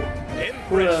that?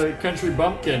 What a country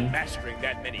bumpkin. Mastering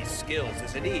that many skills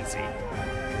isn't easy.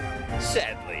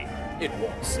 Sadly, it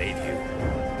won't save you.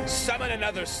 Summon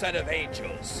another set of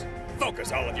angels.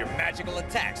 Focus all of your magical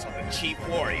attacks on the chief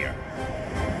warrior.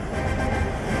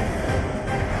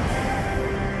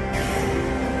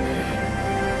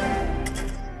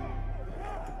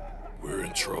 We're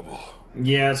in trouble.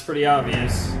 Yeah, it's pretty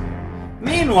obvious.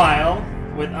 Meanwhile,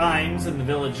 with Ainz and the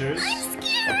villagers. I'm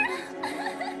scared.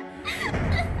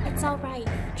 It's all right.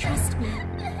 Trust me.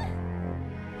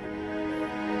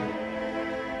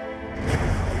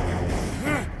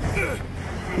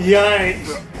 Yikes!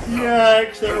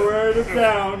 Yikes! They're wearing him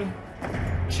down.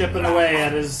 Chipping away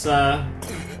at his. I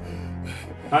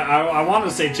want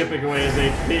to say chipping away his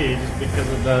HP just because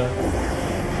of the.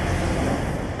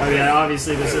 I mean,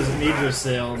 obviously this isn't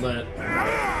Yggdrasil, but.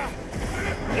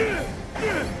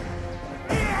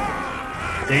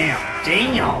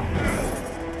 Damn!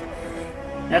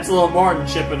 That's a little more than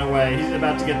chipping away. He's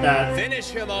about to get that. Finish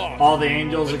him off. All the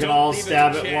angels are gonna all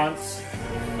stab at once.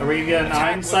 Are we gonna get an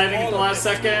Ainz sighting at the last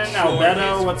second?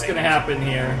 Albedo, what's gonna happen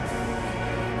here?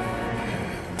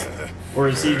 Or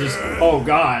is he just? Oh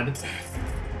God,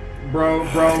 bro,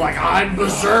 like I'm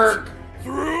berserk.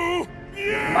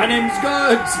 My name's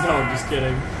Guts. No, I'm just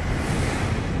kidding.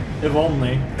 If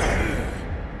only.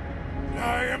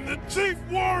 I am the chief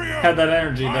warrior. Had that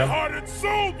energy My though. heart and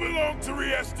soul belong to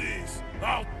Riestes.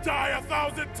 I'll die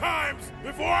 1,000 times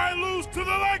before I lose to the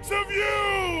likes of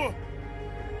you.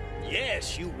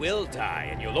 Yes, you will die,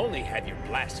 and you'll only have your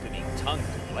blaspheming tongue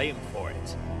to blame for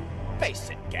it. Face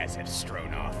it, Gazef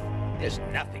Stronov. There's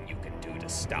nothing you can do to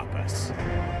stop us.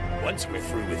 Once we're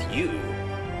through with you,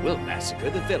 we'll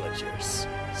massacre the villagers.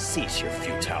 Cease your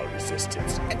futile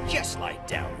resistance, and just lie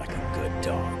down like a good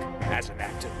dog. As an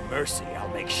act of mercy, I'll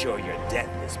make sure your death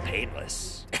is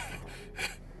painless.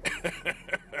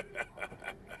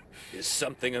 Is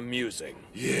something amusing?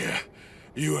 Yeah,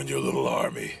 you and your little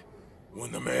army.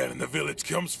 When the man in the village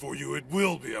comes for you, it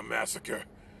will be a massacre.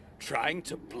 Trying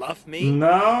to bluff me?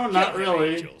 No, not Kill him,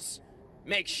 really. Angels.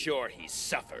 Make sure he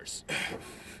suffers.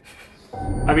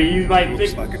 I mean, you might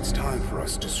Looks think. like it's time for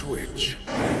us to switch.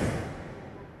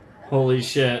 Holy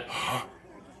shit!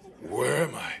 Where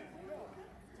am I?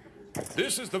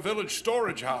 This is the village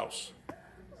storage house.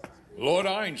 Lord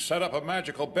Ainz set up a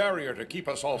magical barrier to keep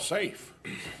us all safe.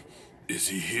 Is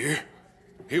he here?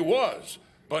 He was,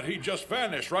 But he just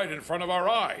vanished right in front of our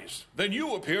eyes. Then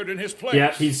you appeared in his place.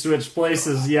 Yep, he switched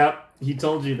places. Yep, he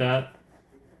told you that.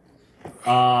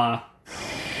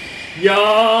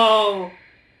 Yo!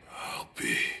 I'll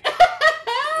be...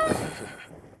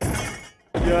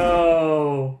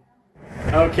 Yo!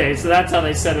 Okay, so that's how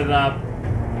they set it up.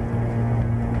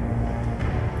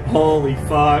 Holy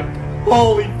fuck.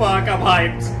 Holy fuck, I'm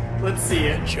hyped. Let's see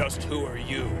it. Just who are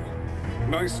you?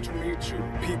 Nice to meet you,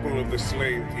 people of the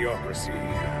slain theocracy.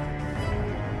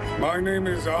 My name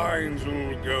is Ainz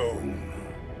ul Gown.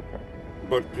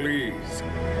 But please,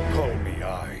 call me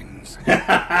Ainz.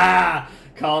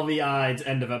 Call me Ainz.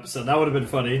 End of episode. That would have been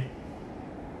funny.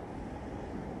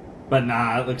 But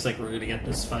nah, it looks like we're gonna get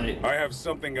this fight. I have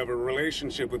something of a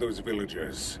relationship with those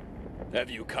villagers. Have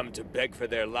you come to beg for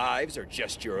their lives or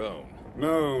just your own?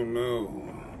 No, no.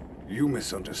 You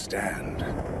misunderstand.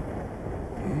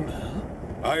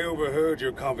 I overheard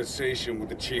your conversation with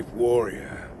the chief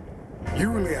warrior.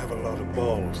 You really have a lot of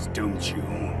balls, don't you?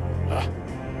 Huh?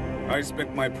 I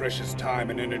spent my precious time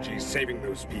and energy saving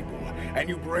those people, and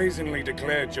you brazenly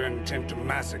declared your intent to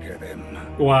massacre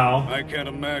them. Wow. I can't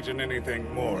imagine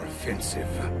anything more offensive.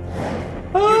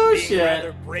 Oh, You're being shit.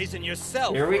 rather brazen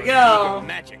yourself. Here we for a go. meager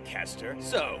magic caster.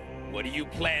 So, what do you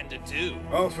plan to do?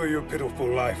 Offer your pitiful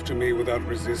life to me without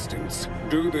resistance.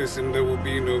 Do this and there will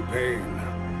be no pain.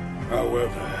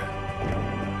 However,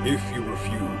 if you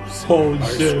refuse, Holy I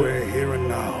shit. swear here and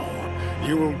now,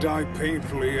 you will die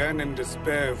painfully and in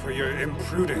despair for your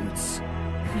imprudence.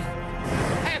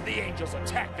 Have the angels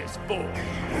attack this fool.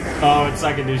 Oh, it's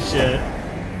not gonna do shit.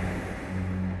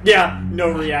 Yeah,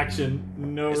 no reaction.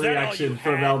 No Is that all reaction you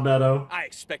from had? Albedo. I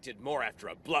expected more after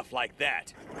a bluff like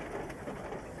that.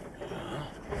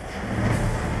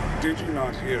 Did you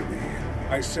not hear me?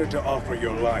 I said to offer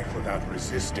your life without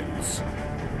resistance.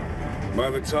 By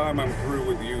the time I'm through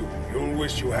with you, you'll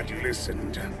wish you had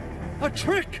listened. A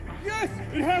trick! Yes,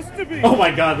 it has to be! Oh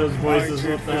my god, those voices. I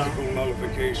did What the hell? physical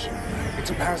nullification. It's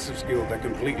a passive skill that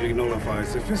completely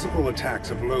nullifies the physical attacks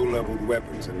of low-leveled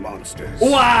weapons and monsters.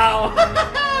 Wow!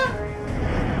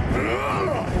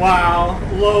 Wow.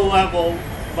 Low level,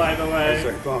 by the As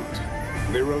way. I thought,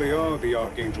 they really are the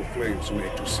Archangel Flames from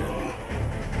Yggdrasil.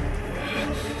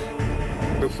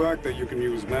 The fact that you can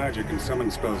use magic and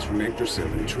summon spells from Yggdrasil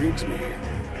intrigues me.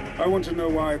 I want to know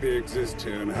why they exist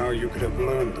here and how you could have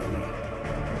learned them.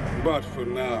 But for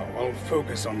now, I'll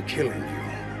focus on killing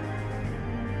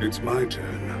you. It's my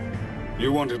turn.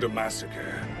 You wanted a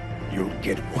massacre. You'll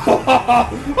get one.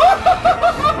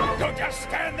 Don't just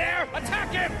stand there!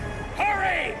 Attack him!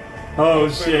 Hurry! Oh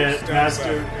shit,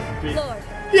 Master. Lord.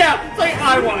 Yeah, it's like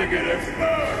I want to get it.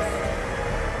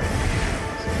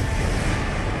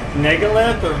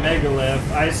 Negalith or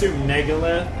Megalith? I assume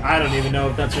Negalith. I don't even know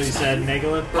if that's what he said.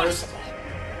 Negalith first?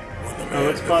 Oh,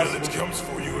 it's possible. If the village comes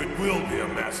for you, it will be a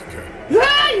massacre.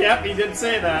 Yep, he did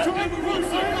say that.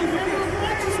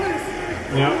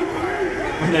 Yep.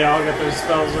 When they all got their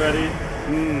spells ready.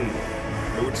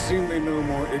 It would seem they know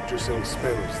more Yggdrasil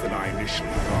spells than I initially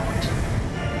thought.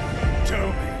 Tell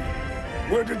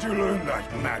me, where did you learn that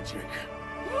magic?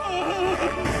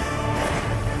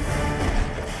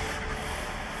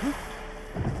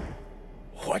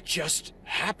 What just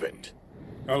happened?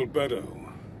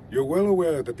 Albedo, you're well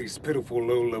aware that these pitiful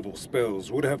low-level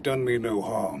spells would have done me no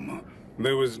harm.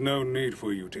 There was no need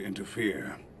for you to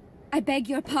interfere. I beg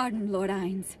your pardon, Lord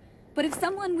Ainz. But if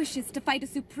someone wishes to fight a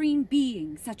supreme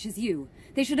being such as you,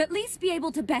 they should at least be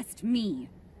able to best me.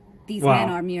 These men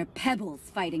are mere pebbles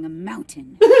fighting a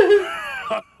mountain.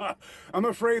 I'm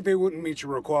afraid they wouldn't meet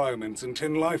your requirements in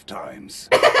 10 lifetimes.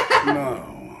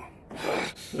 No.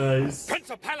 Nice.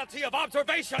 Principality of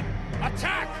Observation!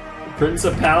 Attack!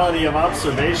 Principality of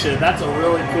Observation. That's a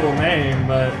really cool name,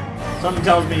 but something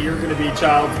tells me you're going to be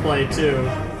child's play too.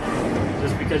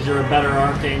 Just because you're a better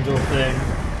Archangel thing.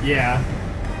 Yeah,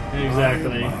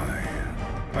 exactly.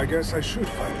 I guess I should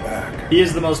fight back. He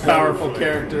is the most powerful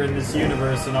character in this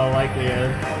universe in all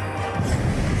likelihood.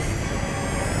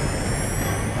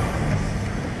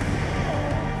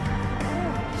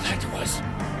 That was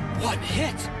one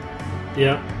hit!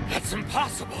 Yep. That's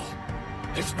impossible!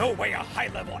 There's no way a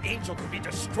high-level angel could be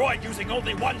destroyed using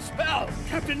only one spell!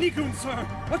 Captain Nikun, sir!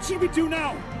 What should we do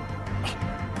now?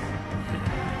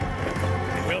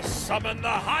 We'll summon the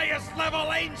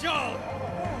highest-level angel!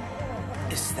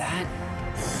 Is that?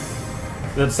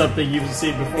 That's something you've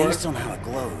seen before? Based on how it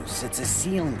glows, it's a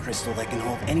sealing crystal that can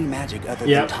hold any magic other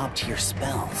Yep. than top-tier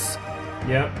spells.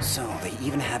 Yep. So they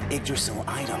even have Yggdrasil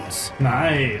items.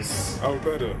 Nice.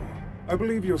 Albedo, I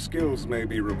believe your skills may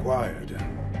be required.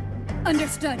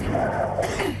 Understood.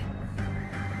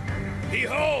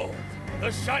 Behold!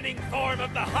 The shining form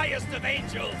of the highest of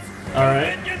angels.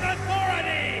 Alright. Dominion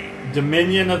Authority!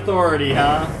 Dominion Authority,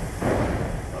 huh?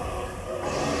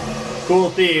 Cool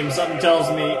theme. Something tells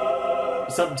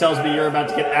me you're about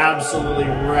to get absolutely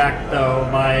wrecked, though,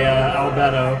 by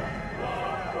Albedo.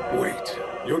 Wait,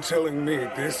 you're telling me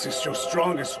this is your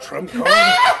strongest trump card?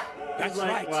 That's like,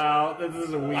 right. Wow, this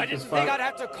is a weak I as didn't fuck. think I'd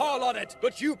have to call on it,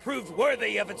 but you proved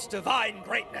worthy of its divine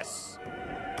greatness.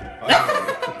 I'm at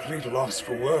a complete loss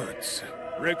for words.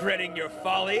 Regretting your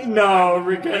folly? No,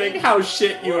 regretting how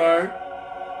shit you are.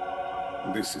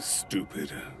 This is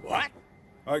stupid. What?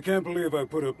 I can't believe I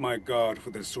put up my guard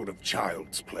for this sort of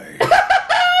child's play.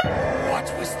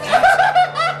 What was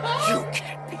that? You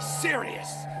can't be serious.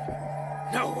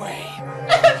 No way.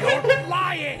 You're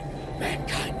lying.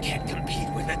 Mankind can't compete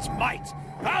with its might.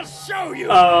 I'll show you.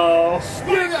 Oh,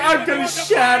 I'm gonna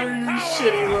shatter your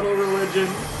shitty little religion.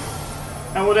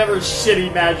 And whatever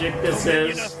shitty magic this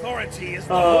Dominion is. Authority is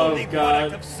the Oh, holy God.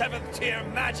 product of 7th tier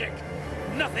magic.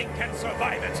 Nothing can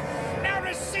survive it. Now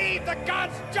receive the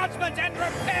God's judgment and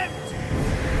repent.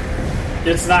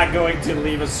 It's not going to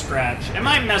leave a scratch. It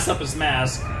might mess up his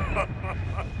mask.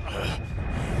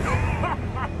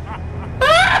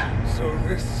 So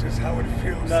this is how it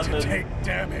feels Nothing. to take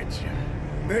damage.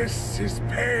 This is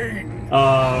pain.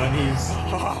 Oh,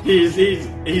 and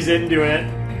he's into it.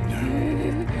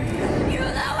 You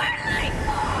lower life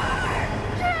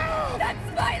form! That's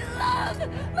my love!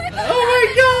 My Oh my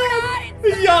god!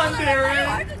 Yandere! My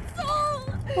heart and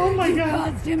soul! Oh my You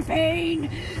god! caused him pain,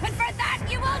 and for that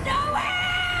you will know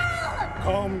hell!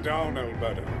 Calm down,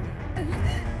 Albedo.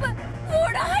 But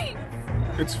Lord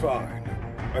Hines! It's fine.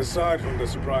 Aside from the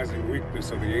surprising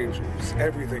weakness of the angels,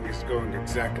 everything is going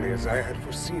exactly as I had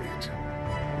foreseen it.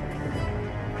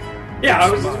 Yeah, I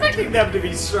was expecting them to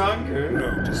be stronger.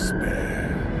 No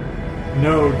despair.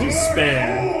 No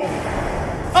despair.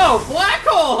 Oh, black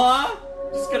hole, huh?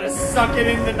 Just gonna suck it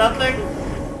into nothing?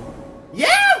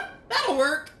 Yeah! That'll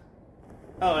work!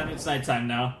 Oh, and it's nighttime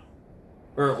now.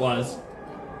 Or it was.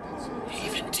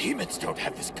 Even demons don't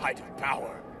have this kind of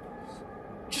power.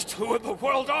 Just who in the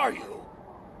world are you?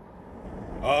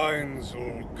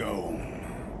 Ainsel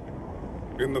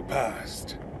Gone. In the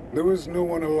past, there was no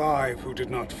one alive who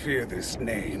did not fear this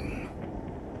name.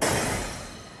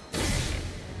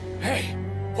 Hey,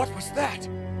 what was that?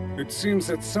 It seems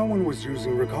that someone was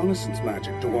using reconnaissance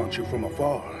magic to watch you from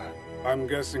afar. I'm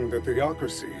guessing the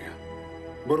theocracy.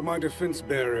 But my defense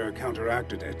barrier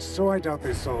counteracted it, so I doubt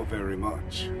they saw very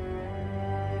much.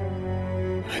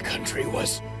 My country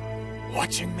was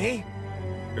watching me?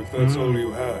 If that's all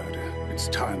you had, it's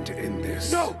time to end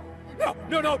this. No!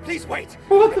 No, please wait!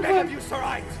 I beg of you, Sir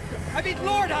Hines! I mean,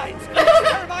 Lord Hines!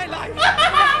 Spare my life! The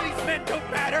rest of these men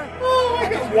don't matter! Oh my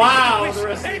god! Wow, the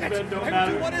rest of these men don't I will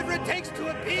matter. do whatever it takes to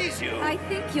appease you! I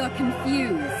think you're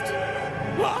confused.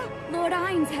 What? Lord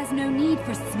Hines has no need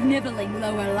for sniveling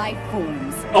lower life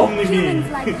forms. Only me.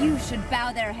 Humans like you should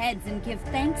bow their heads and give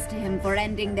thanks to him for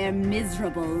ending their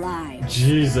miserable lives.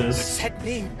 Jesus. Said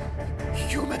me?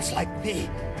 Humans like me?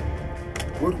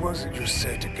 What was it you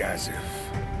said to Gazif?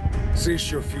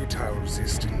 Cease your futile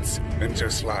resistance and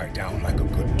just lie down like a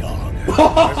good dog.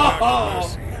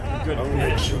 As an act of mercy, Good I'll bitch,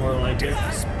 make sure more like it.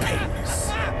 death is painless.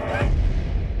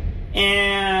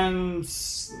 And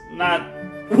not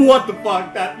what the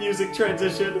fuck, that music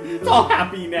transition. It's all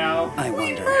happy now. I We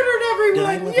wonder, murdered everyone. did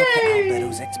I live Yay! up to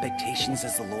Albedo's expectations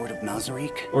as the Lord of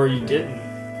Nazarick? Or you didn't.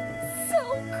 So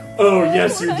cool. Oh,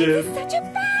 yes, you did. He's such a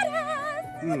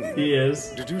badass. He is.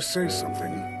 Did you say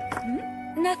something?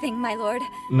 Nothing, my lord.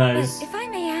 Nice. But if I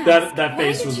may ask, That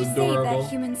face why was did you adorable. save that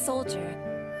human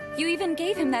soldier? You even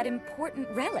gave him that important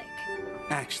relic.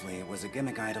 Actually, it was a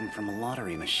gimmick item from a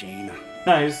lottery machine.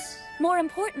 Nice. More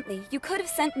importantly, you could have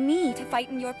sent me to fight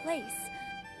in your place.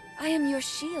 I am your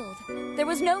shield. There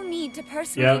was no need to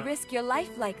personally risk your life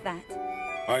like that.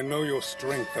 I know your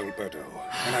strength, Albedo,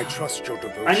 and I trust your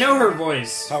devotion. I know her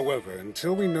voice. However,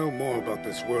 until we know more about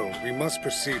this world, we must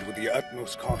proceed with the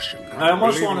utmost caution. I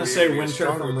almost Believing want to the say enemy is Winter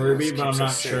stronger from than Ruby, us but I'm keeps not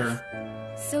us safe. sure.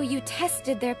 So you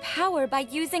tested their power by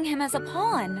using him as a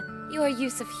pawn. Your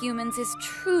use of humans is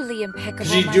truly impeccable.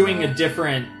 She's my doing lord. a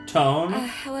different tone.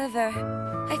 However,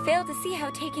 I failed to see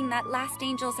how taking that last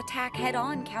angel's attack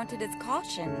head-on counted as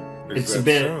caution. It's a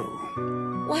bit.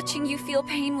 Watching you feel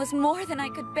pain was more than I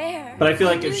could bear. But I feel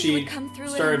like knew if you she would come through it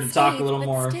started to talk a unscathed, little but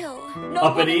more still, no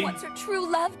uppity. woman wants her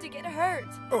true love to get hurt.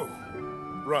 Oh,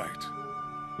 right.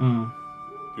 Mm.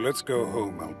 Let's go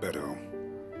home, Albedo.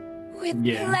 With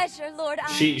pleasure, Lord.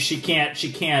 She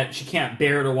can't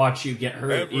bear to watch you get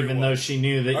hurt, even though she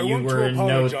knew that I you want were to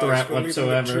no apologize threat for leaving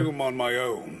whatsoever. the tomb on my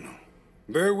own.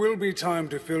 There will be time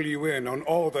to fill you in on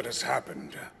all that has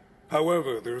happened.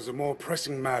 However, there is a more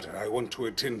pressing matter I want to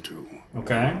attend to.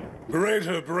 Okay.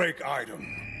 Greater break item.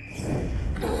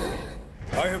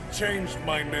 I have changed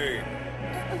my name.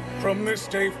 From this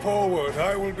day forward,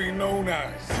 I will be known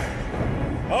as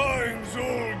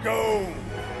Ainzul Gone.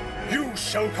 You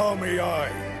shall call me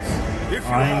Ainz. If you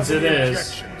have any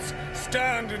objections,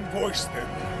 stand and voice them.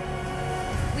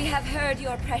 We have heard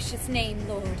your precious name,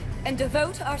 Lord, and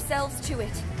devote ourselves to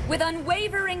it with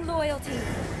unwavering loyalty.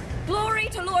 Glory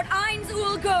to Lord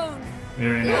Ainzul Gone.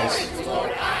 Very nice. Glory to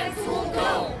Lord Ainzul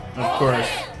Gone. Of course.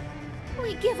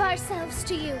 We give ourselves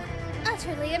to you,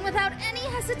 utterly and without any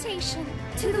hesitation,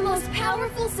 to the most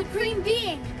powerful supreme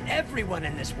being. Everyone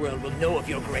in this world will know of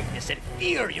your greatness and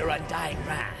fear your undying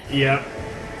wrath. Yep.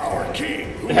 Our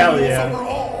king, who Hell rules yeah. over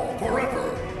all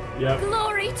forever. Yep.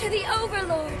 Glory to the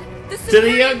Overlord.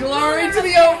 Glory to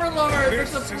the Overlord, the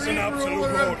supreme ruler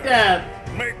of death.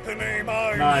 Make the name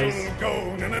Ainzul Nice.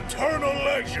 Gone an eternal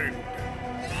legend.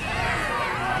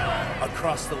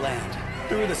 Across the land,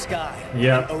 through the sky,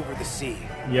 Yep. and over the sea.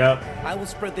 Yep. I will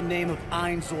spread the name of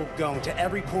Ainzul Gone to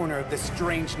every corner of this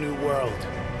strange new world.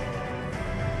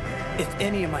 If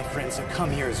any of my friends have come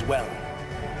here as well,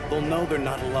 they'll know they're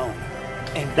not alone.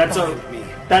 And That's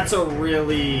find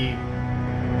really...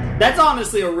 That's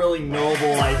honestly a really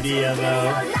noble idea,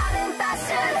 though.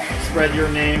 Spread your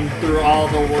name through all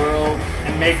the world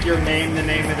and make your name the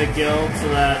name of the guild so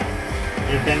that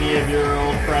if any of your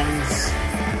old friends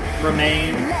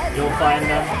remain, you'll find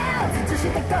them.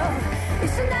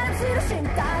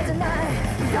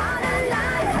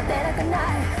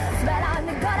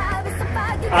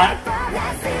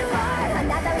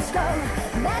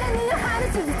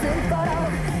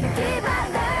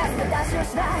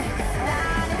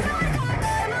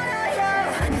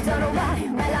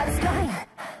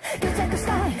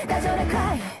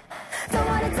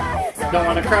 Don't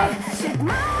want to cry.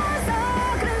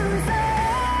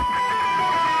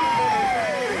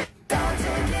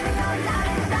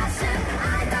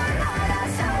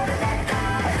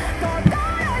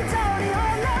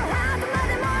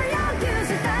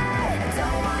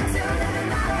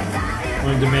 I'm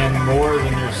going to demand more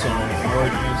than your soul, more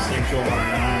than your sexual heart.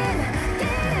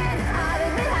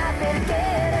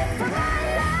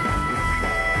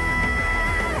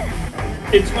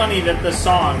 It's funny that the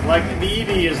song, like, the ED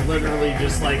is literally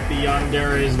just like the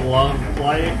Yandere's love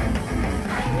plight.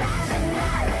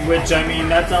 Which, I mean,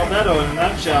 that's Albedo in a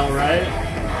nutshell, right?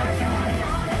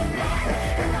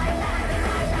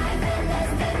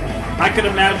 I could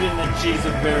imagine that she's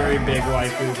a very big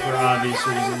waifu for obvious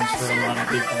reasons for a lot of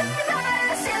people.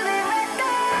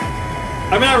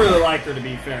 I mean, I really like her, to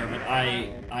be fair, but I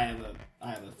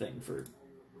have a thing for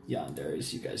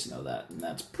Yandere's, you guys know that, and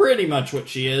that's pretty much what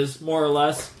she is, more or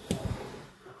less.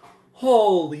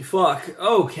 Holy fuck.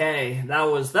 Okay, that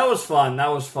was fun.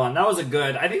 That was fun. That was a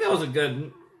good, I think that was a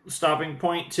good stopping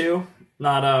point too.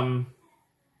 Not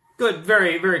good,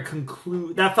 very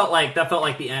that felt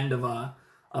like the end of a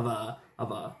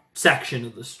section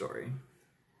of the story.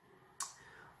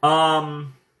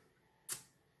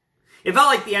 It felt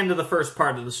like the end of the first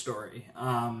part of the story,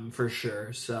 for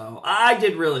sure. So I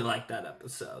did really like that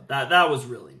episode. That was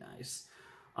really nice.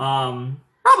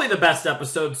 Probably the best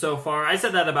episode so far. I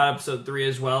said that about episode 3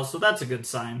 as well, so that's a good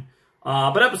sign.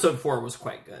 But episode 4 was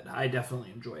quite good. I definitely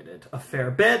enjoyed it a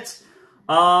fair bit.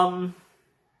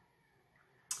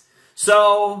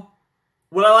 So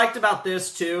what I liked about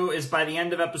this too is by the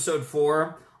end of episode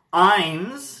 4,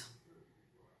 Ainz.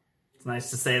 It's nice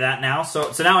to say that now.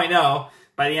 So now I know.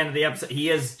 By the end of the episode, he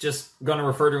is just going to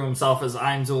refer to himself as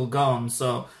Ainzul Gone,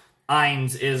 so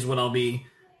Ainz is what I'll be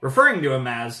referring to him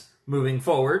as moving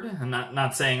forward. I'm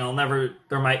not saying I'll never,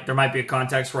 there might be a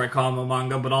context where I call him a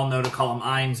manga, but I'll know to call him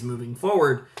Ainz moving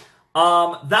forward.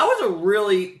 That was a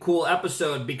really cool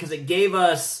episode because it gave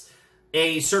us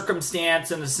a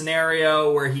circumstance and a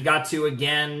scenario where he got to,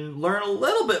 again, learn a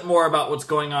little bit more about what's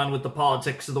going on with the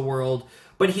politics of the world,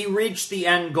 but he reached the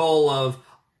end goal of,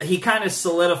 he kind of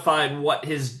solidified what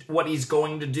he's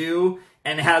going to do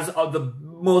and has the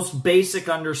most basic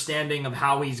understanding of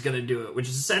how he's going to do it, which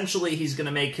is essentially he's going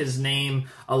to make his name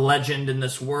a legend in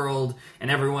this world, and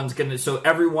so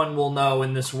everyone will know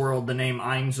in this world the name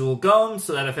Ainzul Gone,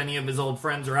 so that if any of his old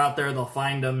friends are out there, they'll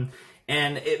find him,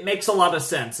 and it makes a lot of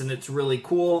sense, and it's really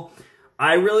cool.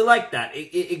 I really like that.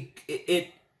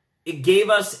 It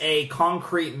gave us a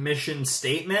concrete mission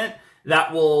statement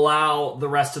that will allow the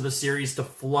rest of the series to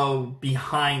flow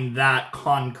behind that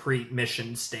concrete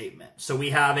mission statement. So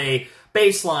we have a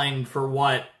baseline for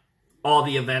what all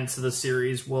the events of the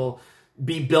series will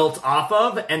be built off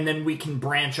of, and then we can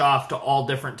branch off to all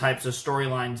different types of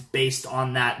storylines based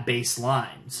on that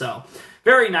baseline. So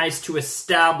very nice to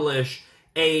establish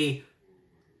a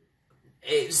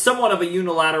somewhat of a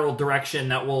unilateral direction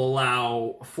that will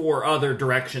allow for other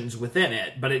directions within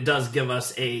it, but it does give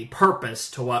us a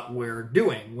purpose to what we're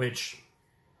doing, which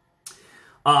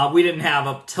we didn't have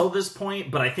up till this point,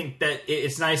 but I think that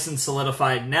it's nice and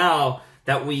solidified now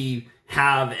that we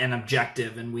have an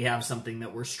objective and we have something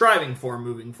that we're striving for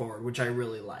moving forward, which I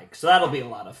really like. So that'll be a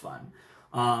lot of fun.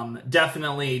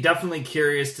 Definitely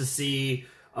curious to see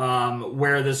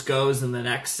where this goes in the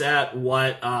next set,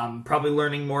 probably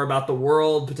learning more about the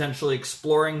world, potentially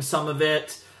exploring some of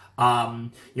it.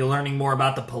 You're learning more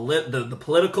about the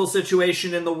political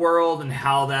situation in the world and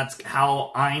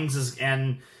how Ainz is,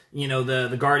 and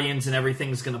the Guardians and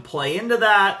everything's going to play into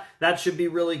that. That should be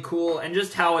really cool, and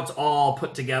just how it's all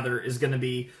put together is going to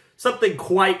be something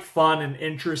quite fun and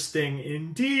interesting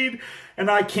indeed,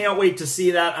 and I can't wait to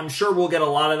see that. I'm sure we'll get a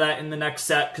lot of that in the next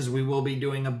set, because we will be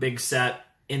doing a big set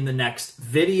in the next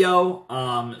video.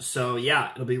 So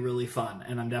yeah, it'll be really fun,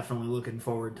 and I'm definitely looking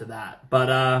forward to that.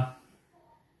 But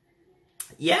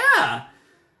yeah,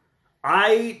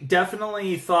 I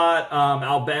definitely thought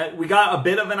I'll bet we got a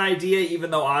bit of an idea,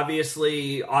 even though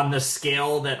obviously on the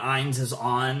scale that Ainz is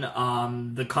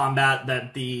on, the combat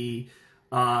that the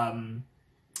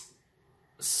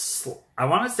I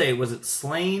want to say, was it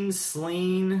Sloan?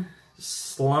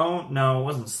 No, it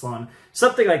wasn't Sloan.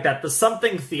 Something like that. The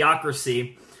something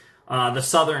theocracy, the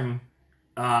southern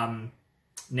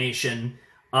nation,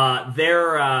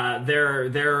 their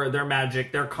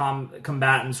magic, their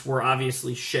combatants were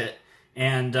obviously shit,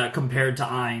 and compared to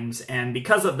Ainz, and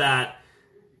because of that,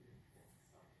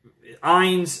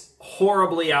 Ainz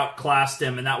horribly outclassed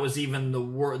him, and that was even the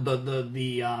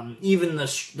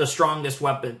strongest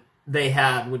weapon they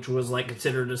had, which was like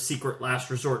considered a secret last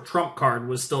resort trump card,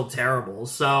 was still terrible.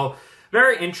 So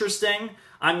very interesting.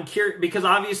 I'm curious, because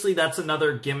obviously that's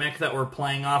another gimmick that we're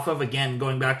playing off of. Again,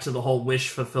 going back to the whole wish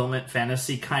fulfillment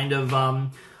fantasy kind of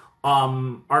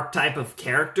archetype of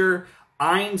character.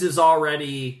 Ainz is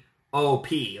already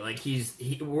OP. Like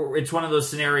it's one of those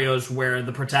scenarios where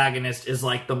the protagonist is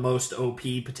like the most OP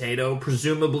potato,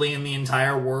 presumably in the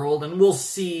entire world, and we'll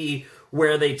see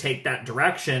where they take that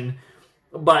direction.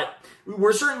 But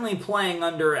we're certainly playing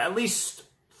under, at least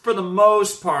for the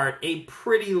most part, a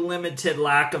pretty limited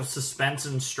lack of suspense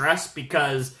and stress,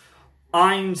 because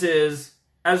Ainz is,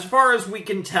 as far as we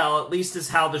can tell, at least is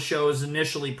how the show is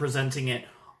initially presenting it,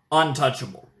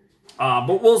 untouchable.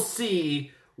 But we'll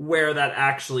see where that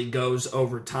actually goes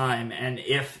over time, and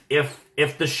if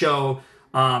the show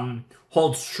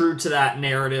holds true to that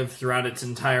narrative throughout its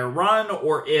entire run,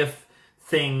 or if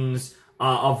things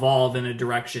evolve in a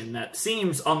direction that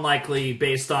seems unlikely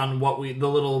based on what the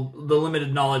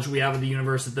limited knowledge we have of the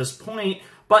universe at this point,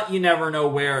 but you never know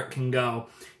where it can go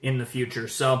in the future.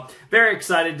 So very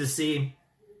excited to see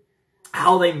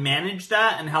how they manage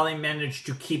that, and how they manage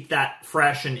to keep that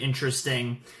fresh and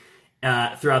interesting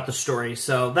throughout the story.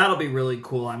 So that'll be really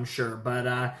cool, I'm sure.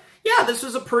 But yeah, this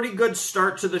was a pretty good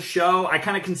start to the show. I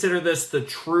kind of consider this the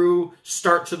true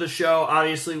start to the show.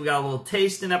 Obviously, we got a little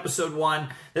taste in episode 1.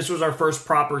 This was our first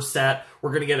proper set.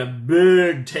 We're going to get a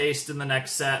big taste in the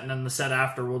next set, and then the set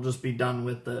after we'll just be done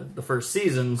with the first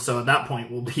season. So at that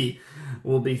point, we'll be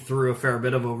through a fair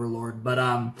bit of Overlord.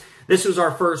 But this was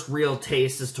our first real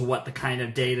taste as to what the kind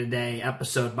of day-to-day,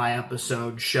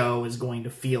 episode-by-episode show is going to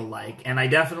feel like. And I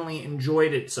definitely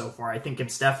enjoyed it so far. I think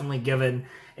it's definitely given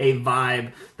a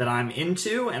vibe that I'm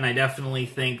into, and I definitely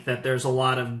think that there's a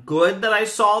lot of good that I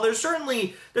saw. There's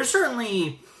certainly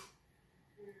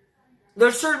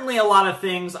a lot of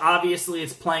things. Obviously,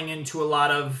 it's playing into a lot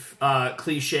of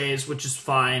cliches, which is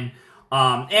fine.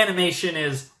 Animation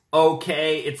is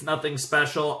okay. It's nothing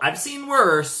special. I've seen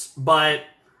worse, but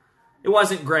it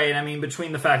wasn't great. I mean,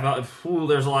 between the fact that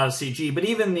there's a lot of CG, but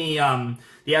even the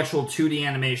actual 2D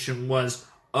animation was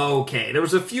okay. There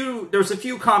was a few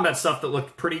combat stuff that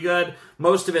looked pretty good.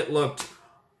 Most of it looked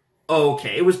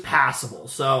okay. It was passable.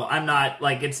 So I'm not,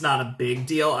 like, it's not a big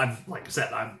deal. Like I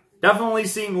said, I've definitely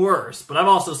seen worse, but I've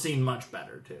also seen much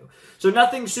better too. So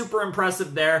nothing super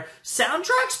impressive there.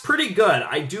 Soundtrack's pretty good.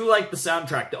 I do like the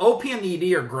soundtrack. The OP and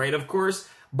the ED are great, of course,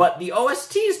 but the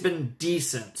OST's been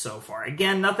decent so far.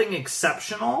 Again, nothing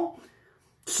exceptional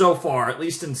so far, at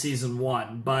least in season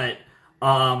 1, but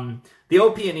the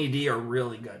OP and ED are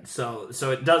really good, so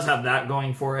it does have that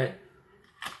going for it.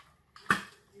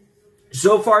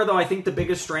 So far, though, I think the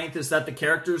biggest strength is that the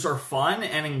characters are fun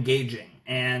and engaging,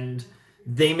 and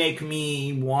they make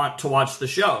me want to watch the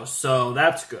show, so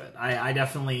that's good. I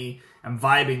definitely I'm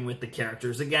vibing with the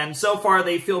characters. Again, so far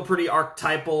they feel pretty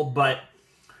archetypal, but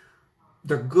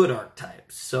they're good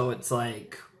archetypes. So it's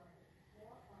like,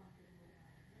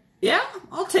 yeah,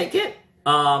 I'll take it.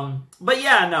 But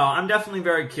yeah, no, I'm definitely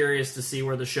very curious to see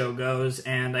where the show goes,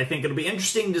 and I think it'll be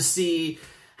interesting to see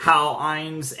how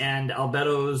Ainz and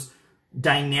Albedo's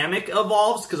dynamic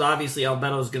evolves, because obviously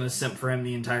Albedo's going to simp for him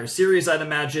the entire series, I'd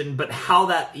imagine, but how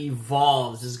that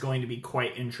evolves is going to be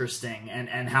quite interesting,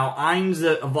 and how Ainz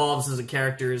evolves as a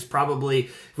character is probably,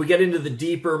 if we get into the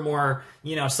deeper, more,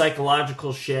 you know,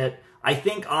 psychological shit, I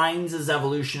think Ainz's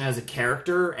evolution as a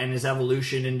character and his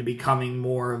evolution into becoming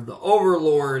more of the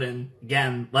Overlord and,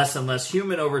 again, less and less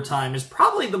human over time is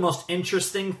probably the most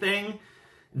interesting thing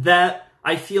that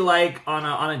I feel like on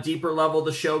a deeper level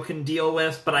the show can deal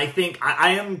with. But I think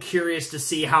I am curious to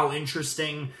see how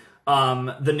interesting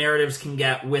the narratives can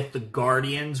get with the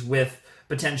Guardians, with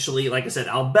potentially, like I said,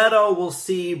 Albedo we'll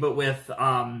see, but with,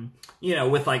 you know,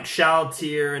 with like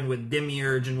Shaltir and with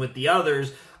Demiurge and with the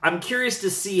others, I'm curious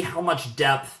to see how much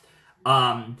depth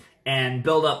and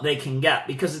build-up they can get,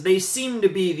 because they seem to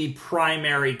be the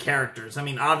primary characters. I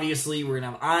mean, obviously, we're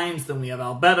going to have Ainz, then we have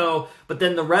Albedo, but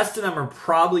then the rest of them are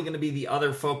probably going to be the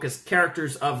other focused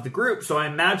characters of the group, so I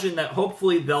imagine that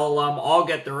hopefully they'll all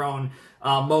get their own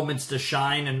moments to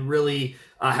shine and really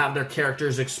have their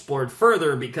characters explored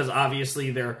further, because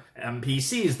obviously they're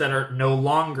NPCs that are no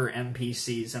longer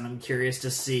NPCs, and I'm curious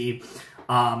to see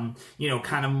you know,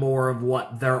 kind of more of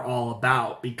what they're all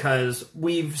about, because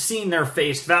we've seen their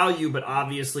face value, but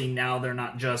obviously now they're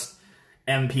not just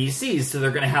NPCs, so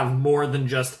they're going to have more than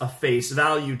just a face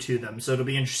value to them. So it'll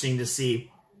be interesting to see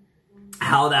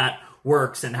how that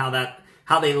works and how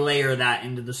they layer that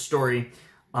into the story.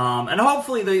 And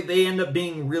hopefully they end up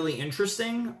being really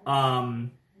interesting.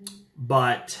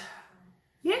 But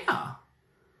yeah,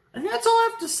 I think that's all I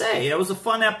have to say. It was a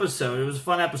fun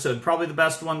episode. Probably the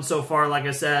best one so far. Like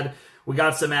I said, we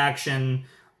got some action.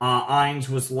 Ainz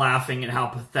was laughing at how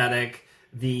pathetic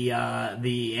the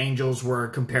angels were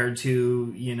compared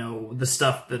to, you know, the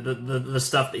stuff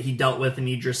that he dealt with in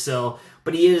Yggdrasil.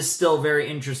 But he is still very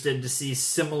interested to see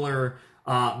similar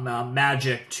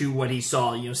magic to what he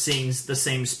saw, you know, seeing the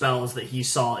same spells that he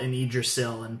saw in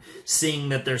Yggdrasil, and seeing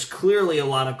that there's clearly a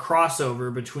lot of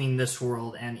crossover between this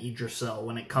world and Yggdrasil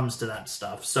when it comes to that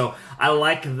stuff. So I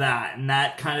like that, and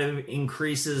that kind of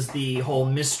increases the whole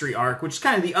mystery arc, which is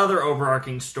kind of the other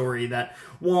overarching story that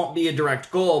won't be a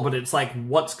direct goal, but it's like,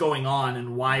 what's going on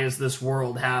and why does this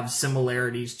world have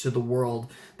similarities to the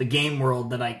world, the game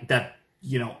world that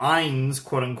you know, Ainz,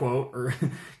 quote unquote, or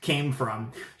came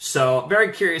from. So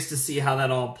very curious to see how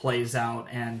that all plays out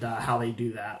and how they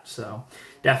do that. So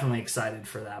definitely excited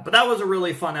for that. But that was a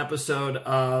really fun episode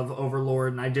of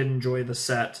Overlord, and I did enjoy the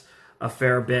set a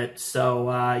fair bit.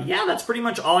 So yeah, that's pretty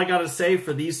much all I got to say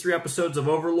for these 3 episodes of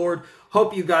Overlord.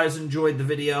 Hope you guys enjoyed the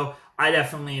video. I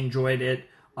definitely enjoyed it.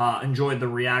 Enjoyed the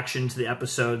reaction to the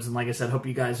episodes, and like I said, hope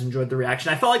you guys enjoyed the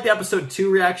reaction. I felt like the episode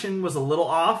 2 reaction was a little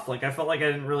off. Like, I felt like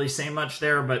I didn't really say much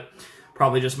there, but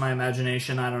probably just my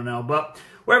imagination, I don't know. But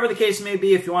whatever the case may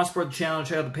be, if you want to support the channel,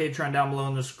 check out the Patreon down below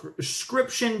in the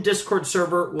description. Discord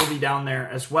server will be down there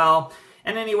as well.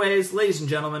 And anyways, ladies and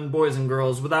gentlemen, boys and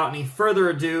girls, without any further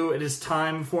ado, it is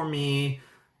time for me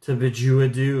to bid you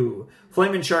adieu.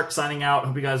 Flamin' Shark signing out.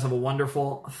 Hope you guys have a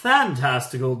wonderful,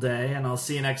 fantastical day, and I'll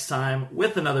see you next time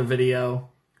with another video.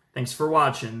 Thanks for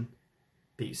watching.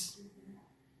 Peace.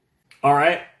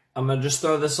 Alright, I'm going to just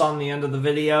throw this on the end of the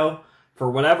video.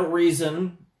 For whatever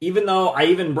reason, even though I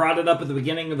even brought it up at the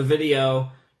beginning of the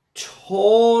video,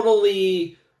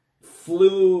 totally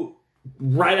flew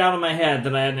right out of my head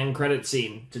that I had an end credit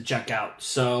scene to check out.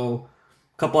 So,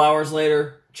 a couple hours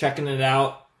later, checking it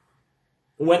out.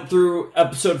 Went through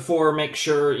episode 4, make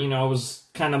sure, you know, I was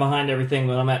kind of behind everything,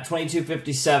 but I'm at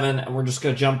 22:57, and we're just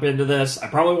going to jump into this. I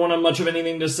probably won't have much of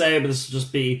anything to say, but this will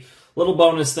just be a little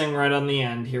bonus thing right on the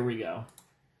end. Here we go.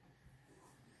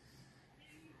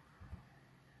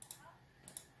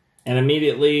 And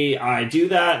immediately I do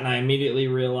that, and I immediately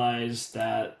realize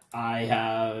that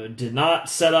I did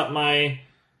not set up my...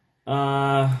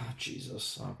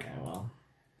 Jesus. Okay, well...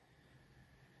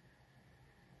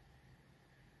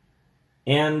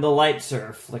 And the lights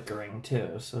are flickering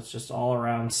too, so it's just all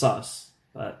around sus.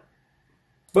 But,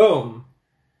 boom!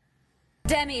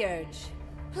 Demiurge,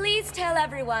 please tell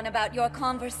everyone about your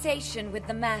conversation with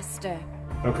the Master.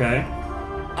 Okay.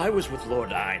 I was with Lord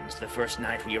Ainz the first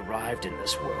night we arrived in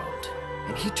this world,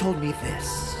 and he told me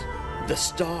this. The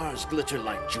stars glitter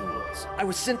like jewels. I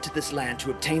was sent to this land to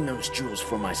obtain those jewels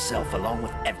for myself, along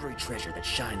with every treasure that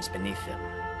shines beneath them.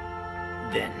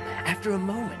 Then, after a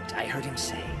moment, I heard him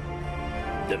say,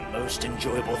 The most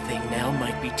enjoyable thing now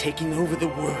might be taking over the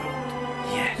world.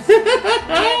 Yes. Hear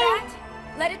that?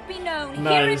 Let it be known here and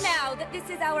Nice. now that this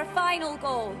is our final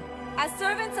goal. As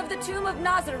servants of the tomb of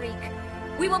Nazarick,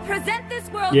 we will present this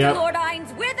world Yep. to Lord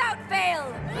Ainz without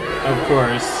fail. Of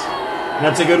course.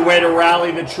 That's a good way to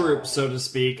rally the troops, so to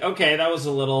speak. Okay, that was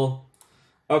a little...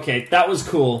 Okay, that was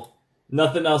cool.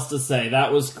 Nothing else to say.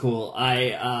 That was cool.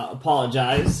 I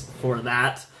apologize for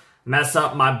that. Mess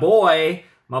up my boy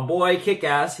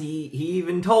Kick-Ass. He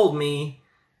even told me,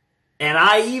 and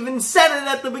I even said it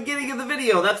at the beginning of the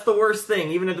video. That's the worst thing.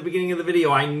 Even at the beginning of the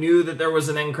video, I knew that there was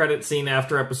an end credit scene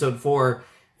after episode 4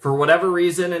 for whatever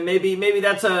reason, and maybe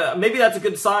that's a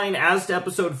good sign as to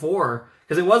episode 4,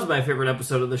 because it was my favorite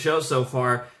episode of the show so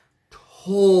far.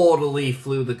 Totally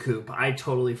flew the coop. I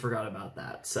totally forgot about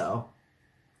that. So,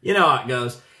 you know how it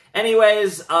goes.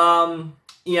 Anyways,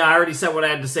 yeah, I already said what I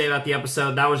had to say about the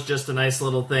episode. That was just a nice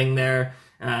little thing there.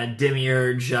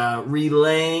 Demiurge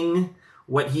relaying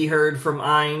what he heard from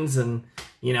Ainz, and,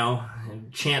 you know,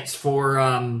 chance for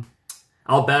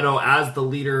Albedo as the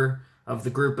leader of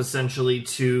the group, essentially,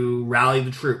 to rally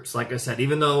the troops. Like I said,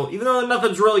 even though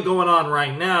nothing's really going on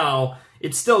right now,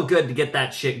 it's still good to get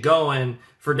that shit going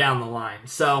for down the line.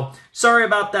 So, sorry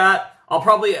about that. I'll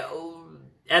probably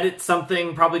edit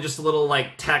something, probably just a little,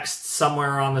 like, text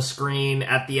somewhere on the screen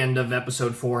at the end of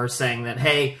episode 4 saying that,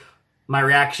 hey, my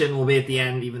reaction will be at the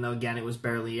end, even though, again, it was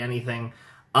barely anything.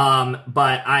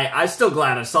 But I'm still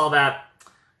glad I saw that.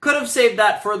 Could have saved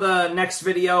that for the next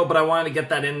video, but I wanted to get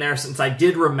that in there since I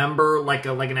did remember, like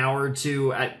an hour or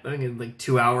two, I think it was like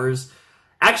 2 hours.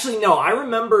 Actually, no, I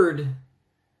remembered...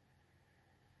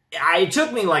 It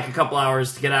took me like a couple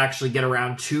hours to actually get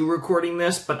around to recording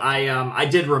this, but I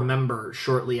did remember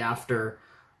shortly after,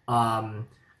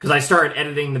 because I started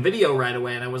editing the video right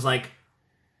away, and I was like,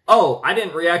 oh, I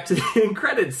didn't react to the end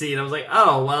credit scene. I was like,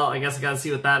 oh, well, I guess I gotta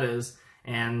see what that is,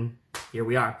 and here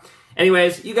we are.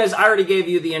 Anyways, you guys, I already gave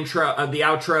you the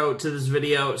outro to this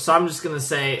video, so I'm just gonna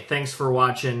say thanks for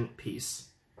watching. Peace.